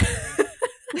 yeah.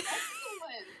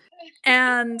 Excellent.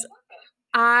 And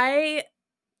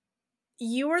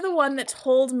you were the one that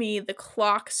told me the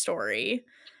clock story.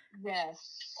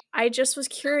 Yes. I just was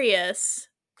curious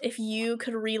if you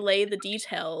could relay the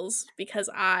details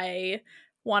because I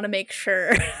want to make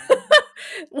sure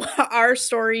our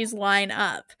stories line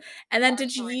up. And then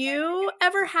did you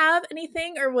ever have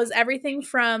anything, or was everything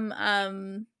from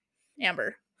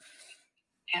Amber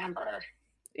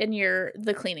in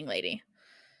the cleaning lady?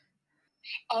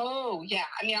 Oh, yeah.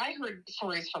 I mean, I heard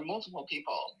stories from multiple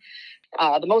people.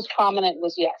 The most prominent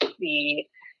was, yes, the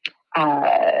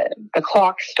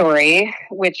clock story,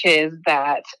 which is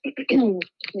that,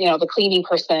 the cleaning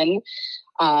person,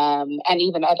 and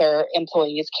even other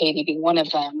employees, Katie being one of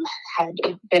them, had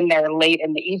been there late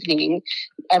in the evening,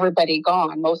 everybody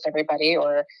gone, most everybody,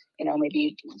 or,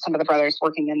 maybe some of the brothers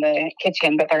working in the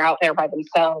kitchen, but they're out there by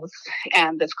themselves.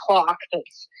 And this clock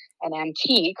that's an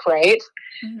antique, right,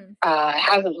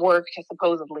 hasn't worked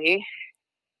supposedly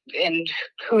in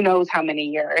who knows how many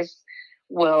years,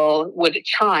 would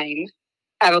chime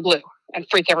out of the blue and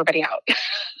freak everybody out.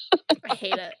 I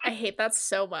hate it. I hate that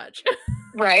so much.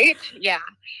 Right? Yeah.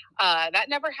 That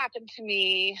never happened to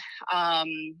me.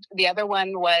 The other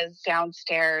one was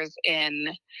downstairs I'm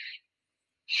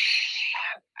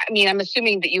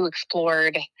assuming that you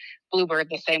explored Bluebird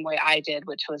the same way I did,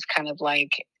 which was kind of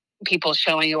like people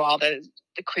showing you all the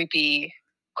creepy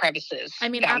crevices. I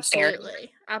mean, downstairs.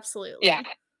 Absolutely. Yeah.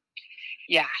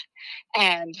 Yeah.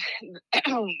 And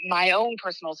my own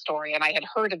personal story, and I had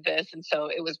heard of this, and so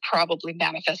it was probably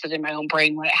manifested in my own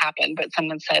brain when it happened, but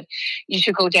someone said, you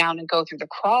should go down and go through the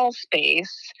crawl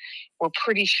space. We're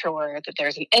pretty sure that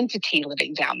there's an entity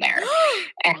living down there.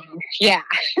 And yeah.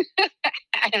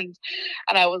 and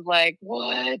I was like,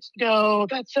 what? No,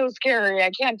 that's so scary. I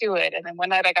can't do it. And then one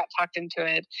night I got talked into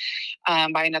it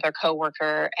by another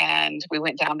coworker, and we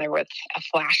went down there with a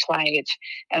flashlight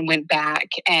and went back.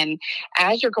 And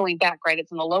as you're going back, right,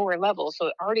 it's in the lower level, so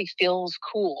it already feels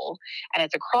cool, and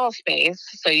it's a crawl space,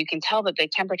 so you can tell that the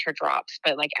temperature drops.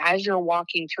 But like as you're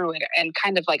walking through it and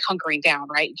kind of like hunkering down,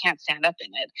 right, you can't stand up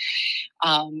in it.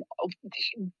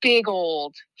 Big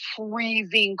old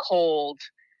freezing cold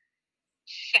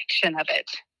section of it.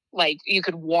 Like you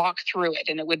could walk through it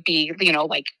and it would be,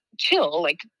 like chill,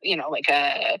 like, like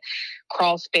a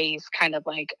crawl space, kind of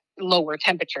like lower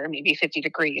temperature, maybe 50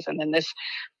 degrees. And then this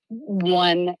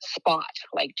one spot,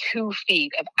 like 2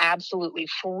 feet of absolutely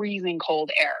freezing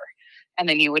cold air. And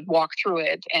then you would walk through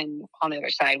it, and on the other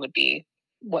side would be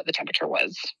what the temperature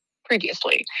was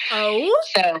previously. Oh?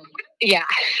 So, yeah.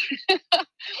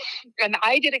 And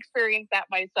I did experience that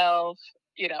myself.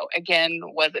 Again,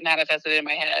 was it manifested in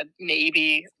my head?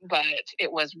 Maybe, but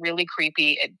it was really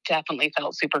creepy. It definitely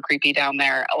felt super creepy down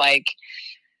there. Like,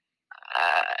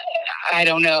 I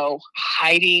don't know,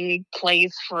 hiding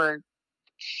place for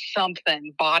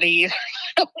something, bodies.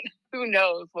 Who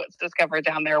knows what's discovered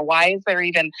down there? Why is there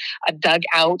even a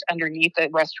dugout underneath the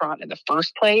restaurant in the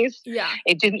first place? Yeah.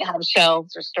 It didn't have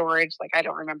shelves or storage. Like, I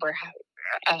don't remember how,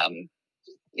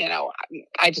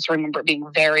 I just remember it being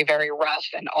very, very rough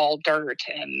and all dirt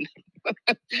and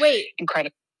wait,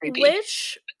 incredibly creepy.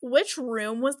 Which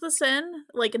room was this in?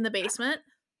 Like in the basement?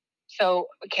 So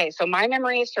my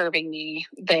memory is serving me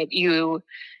that you've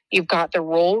got the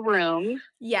roll room.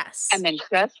 Yes. And then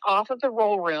just off of the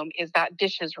roll room is that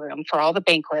dishes room for all the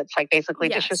banquets, like basically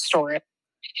dishes storage.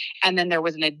 And then there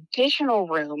was an additional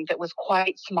room that was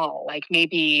quite small, like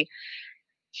maybe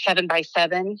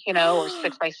 7x7, or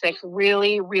 6x6,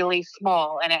 really, really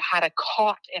small. And it had a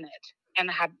cot in it. And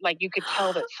had, like, you could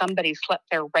tell that somebody slept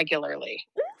there regularly.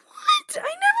 What?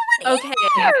 I never went Okay.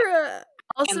 either.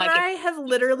 Elsa and like, I have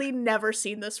literally never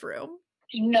seen this room.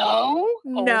 No?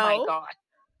 No. Oh my God.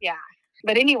 Yeah.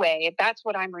 But anyway, that's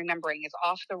what I'm remembering is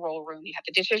off the roll room. You had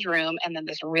the dishes room and then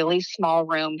this really small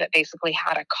room that basically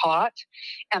had a cot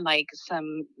and like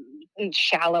some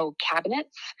shallow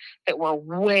cabinets that were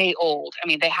way old. I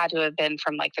mean, they had to have been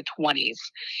from like the 20s.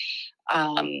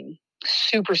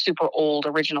 Super, super old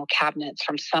original cabinets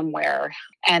from somewhere.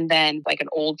 And then like an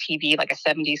old TV, like a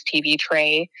 70s TV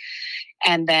tray.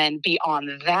 And then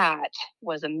beyond that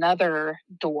was another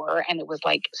door, and it was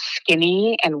like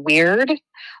skinny and weird,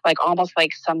 like almost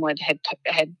like someone had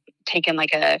taken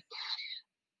like a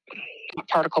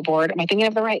particle board. Am I thinking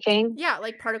of the right thing? Yeah,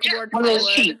 like particle board. One of those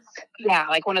sheets. Yeah,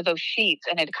 like one of those sheets,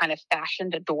 and it kind of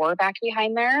fashioned a door back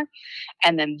behind there.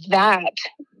 And then that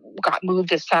got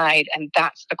moved aside, and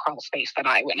that's the crawl space that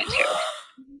I went into.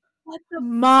 What the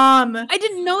Mom? I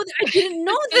didn't know that. I didn't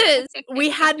know this. We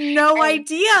had no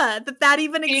idea that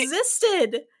even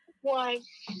existed. It was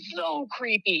so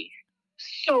creepy.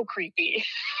 So creepy.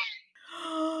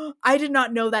 I did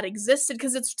not know that existed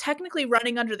because it's technically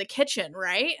running under the kitchen,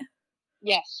 right?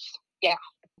 Yes. Yeah.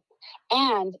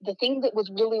 And the thing that was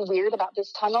really weird about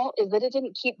this tunnel is that it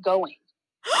didn't keep going.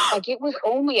 Like it was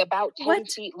only about 10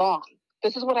 feet long.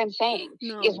 This is what I'm saying.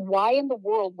 No. Is why in the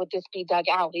world would this be dug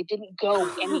out? It didn't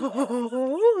go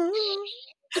anywhere.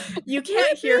 You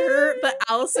can't hear her, but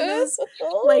Allison is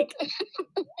like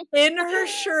in her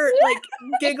shirt, like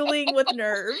giggling with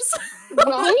nerves.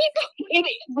 Right? It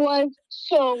was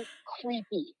so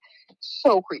creepy.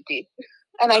 So creepy.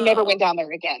 And I never went down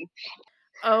there again.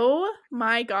 Oh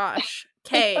my gosh.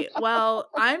 Okay, well,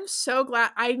 I'm so glad.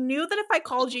 I knew that if I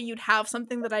called you, you'd have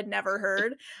something that I'd never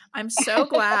heard. I'm so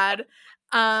glad.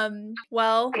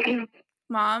 Well,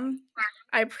 Mom,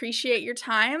 I appreciate your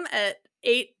time at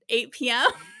 8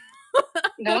 p.m.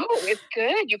 No, it's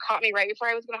good. You caught me right before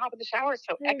I was going to hop in the shower,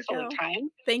 so excellent time.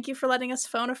 Thank you for letting us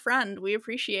phone a friend. We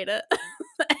appreciate it.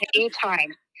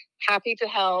 Anytime. Happy to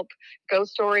help.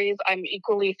 Ghost stories. I'm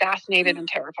equally fascinated and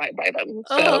terrified by them.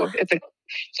 So it's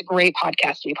a great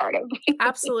podcast to be part of.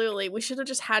 Absolutely. We should have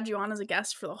just had you on as a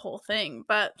guest for the whole thing.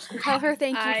 But tell her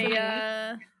thank you.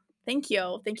 Thank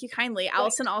you. Thank you kindly.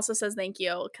 Allison also says thank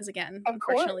you because, again,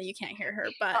 unfortunately, you can't hear her.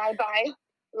 But bye.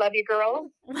 Love you,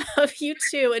 girl. Love you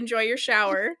too. Enjoy your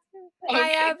shower.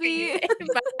 Bye, Abby.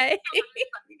 Bye.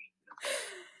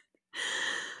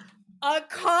 A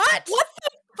cot? What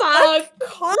the fuck? A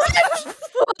cot?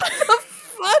 What the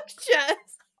fuck, Jess?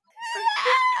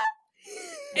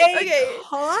 A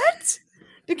cot?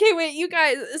 Okay, wait, you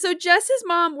guys. So Jess's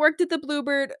mom worked at the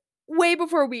Bluebird way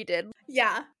before we did.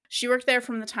 Yeah. She worked there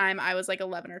from the time I was like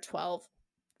 11 or 12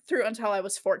 through until I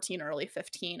was 14, early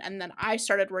 15. And then I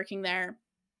started working there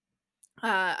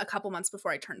a couple months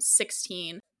before I turned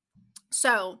 16.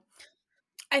 So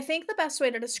I think the best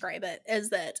way to describe it is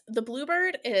that the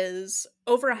Bluebird is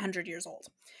over 100 years old.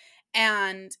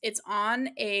 And it's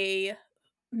on a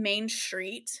main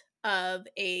street of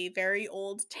a very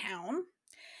old town.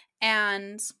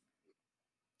 And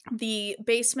the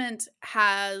basement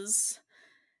has...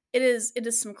 It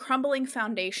is some crumbling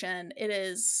foundation. It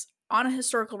is on a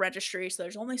historical registry, so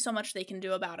there's only so much they can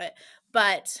do about it.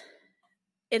 But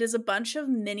it is a bunch of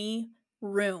mini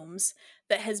rooms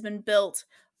that has been built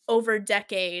over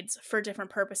decades for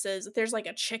different purposes. There's like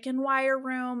a chicken wire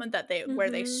room that where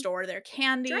they store their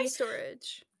candy.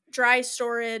 Dry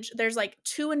storage. There's like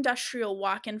 2 industrial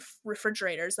walk-in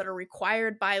refrigerators that are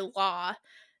required by law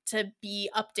to be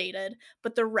updated.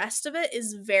 But the rest of it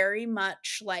is very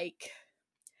much like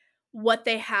what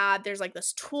they had. There's like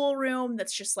this tool room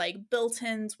that's just like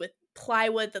built-ins with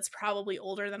plywood that's probably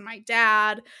older than my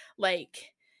dad.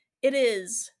 Like, it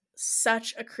is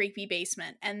such a creepy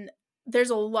basement, and there's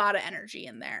a lot of energy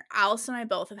in there. Alice and I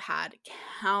both have had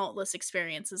countless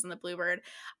experiences in the Bluebird.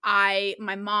 My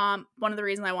mom, one of the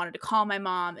reasons I wanted to call my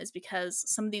mom is because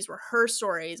some of these were her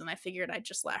stories, and I figured I'd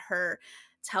just let her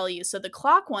tell you. So the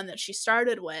clock one that she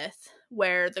started with,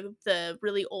 where the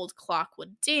really old clock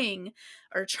would ding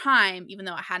or chime, even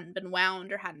though it hadn't been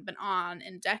wound or hadn't been on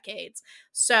in decades.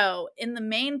 So in the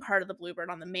main part of the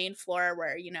Bluebird, on the main floor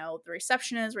where, the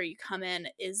reception is, where you come in,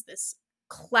 is this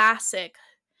classic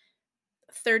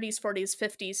 30s, 40s,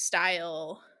 50s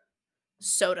style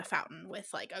soda fountain with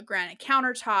like a granite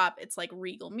countertop. It's like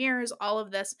regal mirrors, all of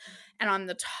this. And on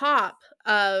the top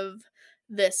of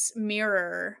this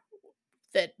mirror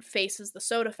that faces the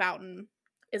soda fountain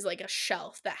is like a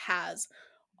shelf that has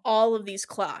all of these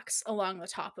clocks along the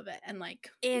top of it, and like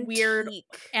weird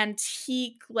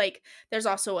antique, like there's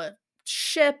also a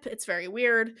ship. It's very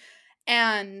weird.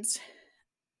 And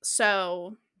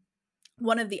so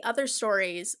one of the other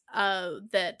stories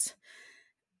that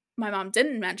my mom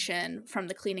didn't mention from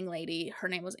the cleaning lady, her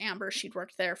name was Amber. She'd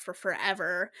worked there for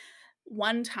forever.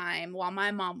 One time while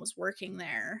my mom was working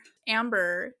there,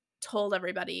 Amber told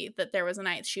everybody that there was a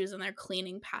night she was in there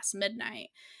cleaning past midnight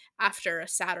after a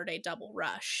Saturday double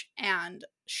rush. And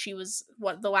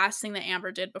the last thing that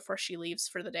Amber did before she leaves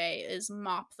for the day is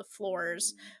mop the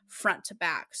floors front to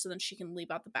back so then she can leave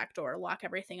out the back door, lock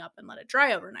everything up, and let it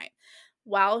dry overnight.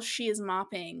 While she is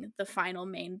mopping the final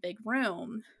main big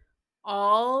room,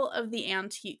 all of the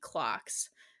antique clocks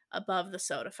above the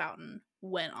soda fountain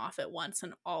went off at once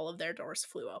and all of their doors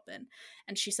flew open.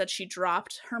 And she said she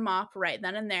dropped her mop right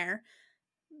then and there,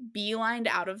 beelined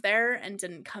out of there, and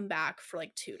didn't come back for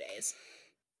like 2 days.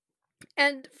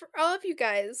 And for all of you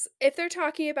guys, if they're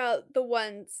talking about the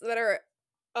ones that are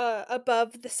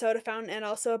above the soda fountain and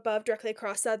also above directly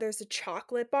across that, there's a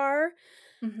chocolate bar.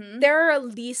 Mm-hmm. There are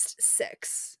at least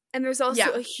 6. And there's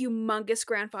also a humongous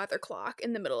grandfather clock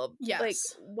in the middle of like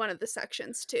one of the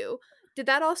sections too. Did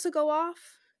that also go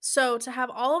off? So to have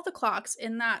all of the clocks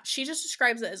in that, she just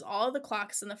describes it as all of the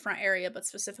clocks in the front area, but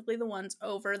specifically the ones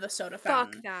over the soda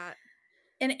fountain. Fuck that.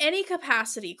 In any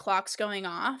capacity, clocks going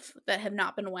off that have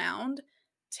not been wound,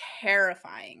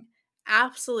 terrifying.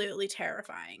 Absolutely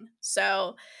terrifying.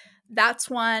 So that's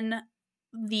one.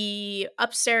 The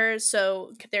upstairs,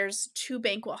 so there's 2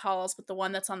 banquet halls, but the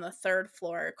one that's on the 3rd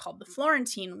floor, called the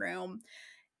Florentine Room,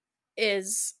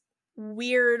 is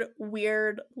weird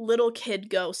little kid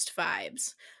ghost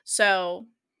vibes. So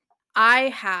I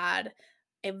had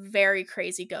a very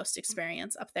crazy ghost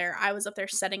experience up there. I was up there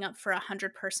setting up for a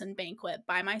 100-person banquet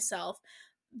by myself.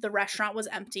 The restaurant was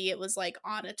empty. It was like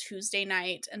on a Tuesday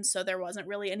night, and so there wasn't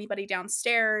really anybody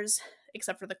downstairs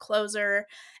except for the closer,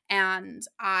 and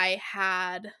I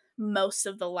had most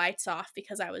of the lights off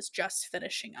because I was just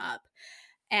finishing up.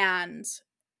 And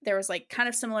there was like kind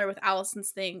of similar with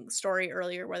Allison's story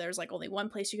earlier, where there's like only one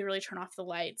place you could really turn off the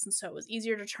lights, and so it was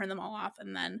easier to turn them all off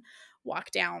and then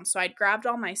walk down. So I'd grabbed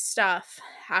all my stuff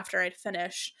after I'd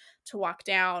finished to walk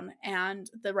down, and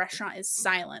the restaurant is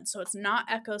silent, so it's not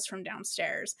echoes from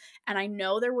downstairs. And I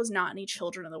know there was not any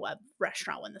children in the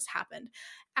restaurant when this happened.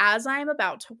 As I am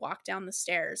about to walk down the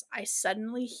stairs, I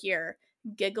suddenly hear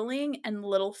giggling and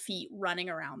little feet running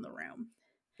around the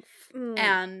room.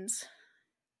 And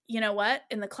you know what?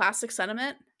 In the classic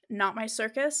sentiment, not my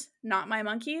circus, not my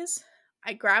monkeys,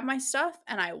 I grabbed my stuff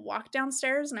and I walked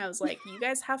downstairs and I was like, you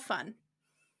guys have fun.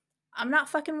 I'm not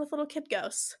fucking with little kid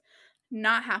ghosts.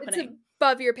 Not happening. It's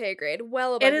above your pay grade.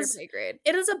 Well above your pay grade.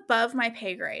 It is above my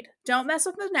pay grade. Don't mess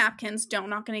with the napkins. Don't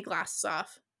knock any glasses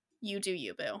off. You do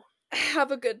you, boo.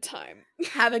 Have a good time.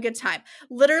 Have a good time.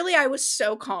 Literally, I was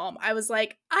so calm. I was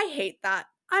like, I hate that.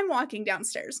 I'm walking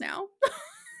downstairs now.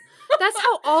 That's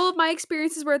how all of my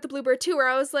experiences were at the Bluebird too, where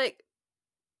I was like,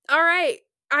 all right,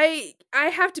 I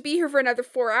have to be here for another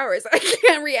 4 hours. I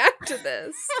can't react to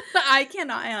this. I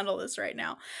cannot handle this right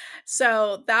now.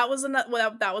 So that was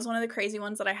one of the crazy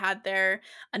ones that I had there.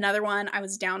 Another one, I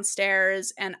was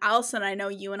downstairs, and Allison, I know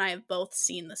you and I have both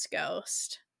seen this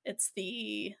ghost. It's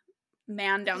the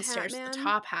man downstairs with the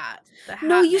top hat.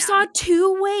 No, you saw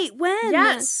 2? Wait, when?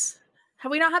 Yes.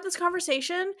 Have we not had this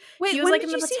conversation? Wait, he was like in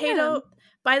the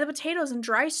by the potatoes in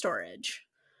dry storage.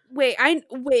 Wait,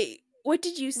 what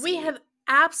did you see? We have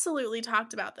absolutely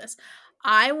talked about this.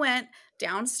 I went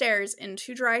downstairs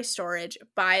into dry storage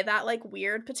by that like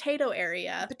weird potato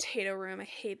area. Potato room. I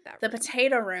hate that room. The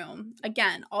potato room.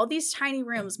 Again, all these tiny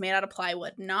rooms made out of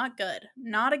plywood. Not good.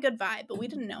 Not a good vibe, but we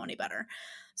didn't know any better.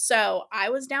 So I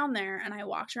was down there and I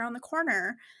walked around the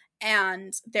corner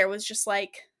and there was just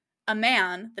like a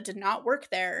man that did not work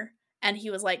there, and he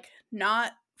was like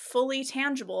not fully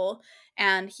tangible,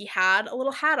 and he had a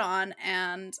little hat on,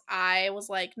 and I was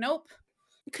like, nope.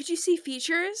 Could you see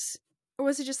features, or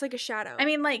was it just like a shadow? I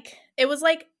mean, like, it was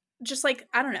like just like,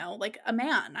 I don't know, like a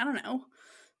man. I don't know,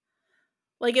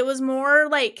 like it was more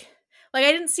like I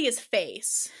didn't see his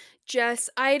face. Jess,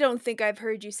 I don't think I've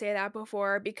heard you say that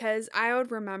before, because I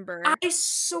would remember. I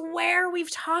swear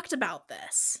we've talked about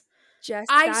this. Jess,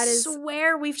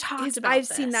 swear we've talked about I've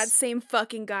this. seen that same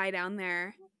fucking guy down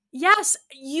there. Yes,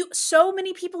 so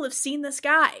many people have seen this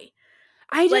guy.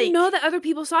 I didn't know that other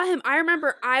people saw him. I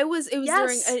remember it was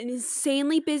during an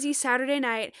insanely busy Saturday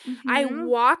night. Mm-hmm. I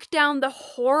walked down the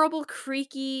horrible,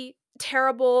 creaky,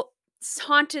 terrible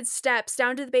haunted steps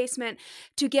down to the basement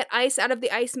to get ice out of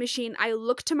the ice machine. I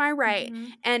look to my right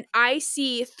and I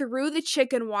see through the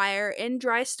chicken wire in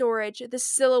dry storage the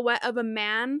silhouette of a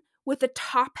man with a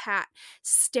top hat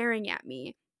staring at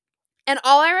me. And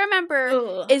all I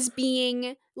remember is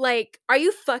being like, are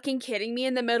you fucking kidding me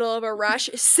in the middle of a rush?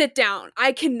 Sit down.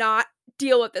 I cannot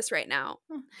deal with this right now.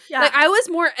 Yeah. Like, I was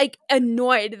more like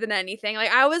annoyed than anything. Like,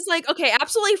 I was like, okay,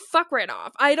 absolutely fuck right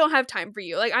off. I don't have time for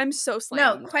you. Like, I'm so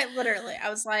slammed. No, quite literally.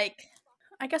 I was like,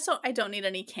 I guess I don't need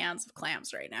any cans of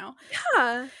clams right now.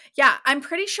 Yeah. Yeah, I'm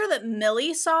pretty sure that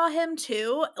Millie saw him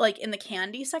too, like in the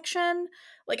candy section.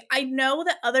 Like, I know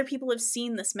that other people have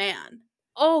seen this man.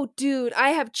 Oh, dude, I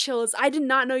have chills. I did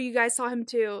not know you guys saw him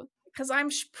too. Because I'm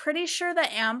pretty sure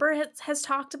that Amber has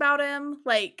talked about him.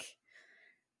 Like,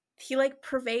 he like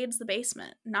pervades the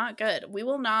basement. Not good.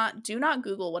 Do not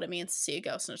Google what it means to see a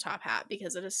ghost in a top hat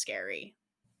because it is scary.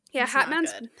 Yeah,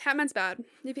 Hatman's bad.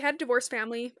 If you had a divorced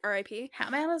family, R.I.P.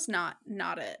 Hatman is not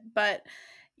it. But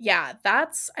yeah,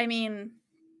 I mean,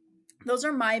 those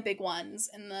are my big ones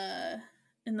in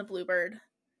the Bluebird.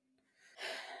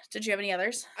 Did you have any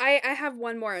others? I have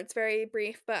one more. It's very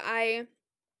brief, but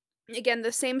again,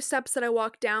 the same steps that I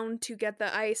walked down to get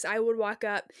the ice, I would walk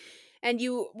up, and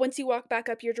once you walk back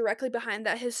up, you're directly behind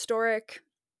that historic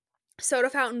soda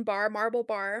fountain bar, marble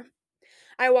bar.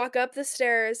 I walk up the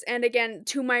stairs, and again,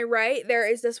 to my right,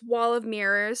 there is this wall of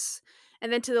mirrors,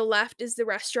 and then to the left is the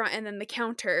restaurant and then the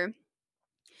counter.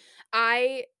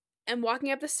 I am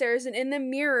walking up the stairs, and in the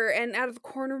mirror and out of the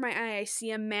corner of my eye, I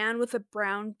see a man with a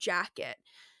brown jacket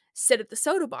sit at the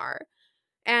soda bar.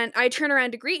 And I turn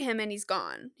around to greet him, and he's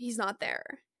gone. He's not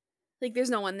there. Like, there's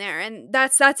no one there. And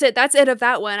that's it. That's it of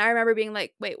that one. I remember being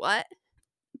like, wait, what?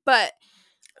 But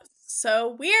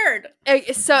so weird.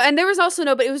 And there was also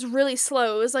nobody. It was really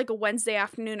slow. It was like a Wednesday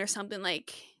afternoon or something.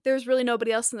 Like, there was really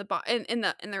nobody else in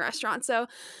the restaurant. So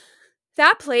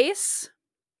that place,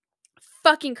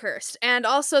 fucking cursed. And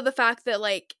also the fact that,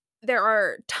 like, there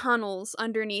are tunnels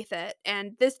underneath it,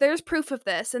 and there's proof of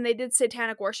this, and they did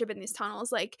satanic worship in these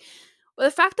tunnels. Like, well,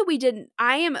 the fact that we didn't,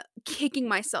 I am kicking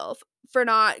myself for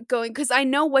not going, because I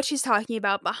know what she's talking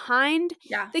about. Behind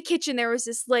the kitchen, there was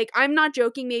this, like, I'm not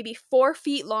joking, maybe 4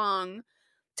 feet long,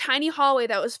 tiny hallway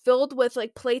that was filled with,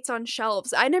 like, plates on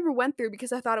shelves. I never went through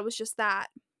because I thought it was just that.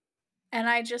 And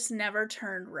I just never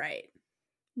turned right.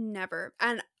 Never.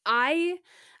 And I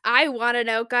want to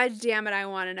know. God damn it, I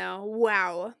want to know.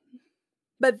 Wow.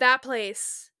 But that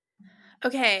place.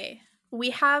 Okay, we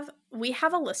have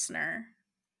a listener.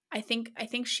 I think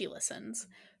she listens,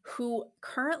 who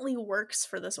currently works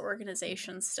for this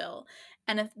organization still.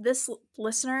 And if this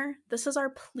listener, this is our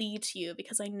plea to you,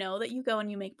 because I know that you go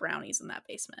and you make brownies in that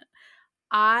basement.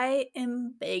 I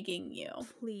am begging you.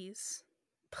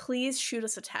 Please shoot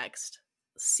us a text.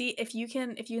 See if you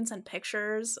can send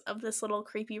pictures of this little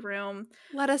creepy room.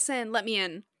 Let us in. Let me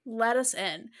in. Let us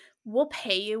in. We'll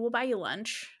pay you. We'll buy you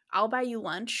lunch. I'll buy you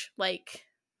lunch. Like,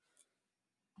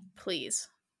 please.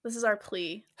 This is our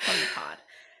plea from the pod.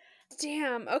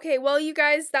 Damn. Okay, well, you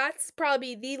guys, that's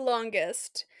probably the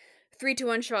longest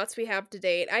 3-2-1 shots we have to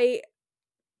date.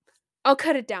 I'll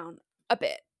cut it down a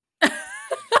bit.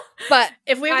 But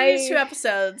if we have to do 2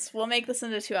 episodes, we'll make this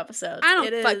into 2 episodes. I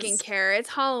don't fucking care. It's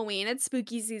Halloween. It's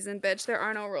spooky season, bitch. There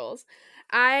are no rules.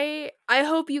 I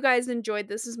hope you guys enjoyed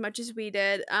this as much as we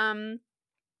did.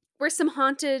 We're some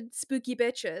haunted, spooky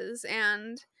bitches,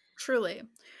 and truly.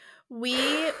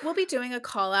 We will be doing a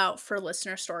call out for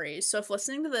listener stories. So if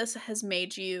listening to this has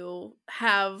made you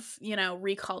have,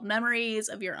 recalled memories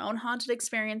of your own haunted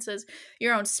experiences,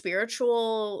 your own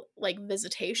spiritual, like,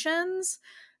 visitations,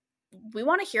 we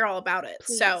want to hear all about it.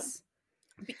 Please. So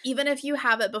even if you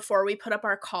have it before we put up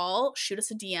our call, shoot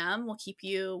us a DM. We'll keep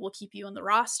you on the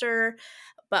roster,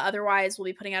 but otherwise we'll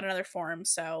be putting out another form.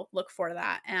 So look for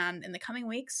that. And in the coming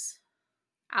weeks,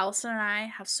 Allison and I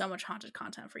have so much haunted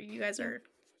content for you. You guys are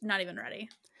not even ready.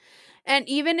 And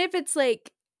even if it's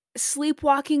like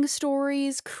sleepwalking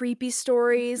stories, creepy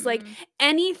stories, like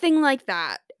anything like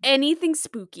that, anything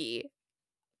spooky,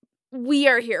 we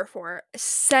are here for it.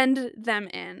 Send them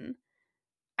in.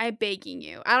 I'm begging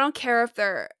you. I don't care if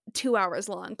they're 2 hours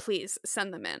long. Please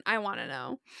send them in. I want to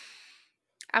know.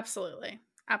 Absolutely.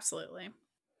 Absolutely.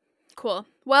 Cool.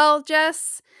 Well,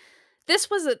 Jess,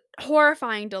 this was a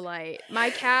horrifying delight.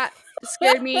 My cat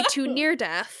scared me to near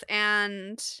death,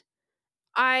 and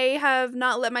I have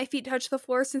not let my feet touch the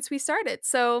floor since we started,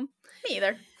 so... Me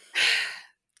either.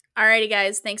 Alrighty,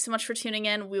 guys. Thanks so much for tuning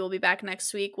in. We will be back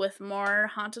next week with more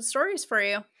haunted stories for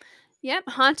you. Yep.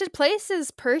 Haunted places.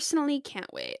 Personally,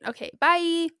 can't wait. Okay,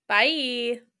 bye.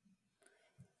 Bye.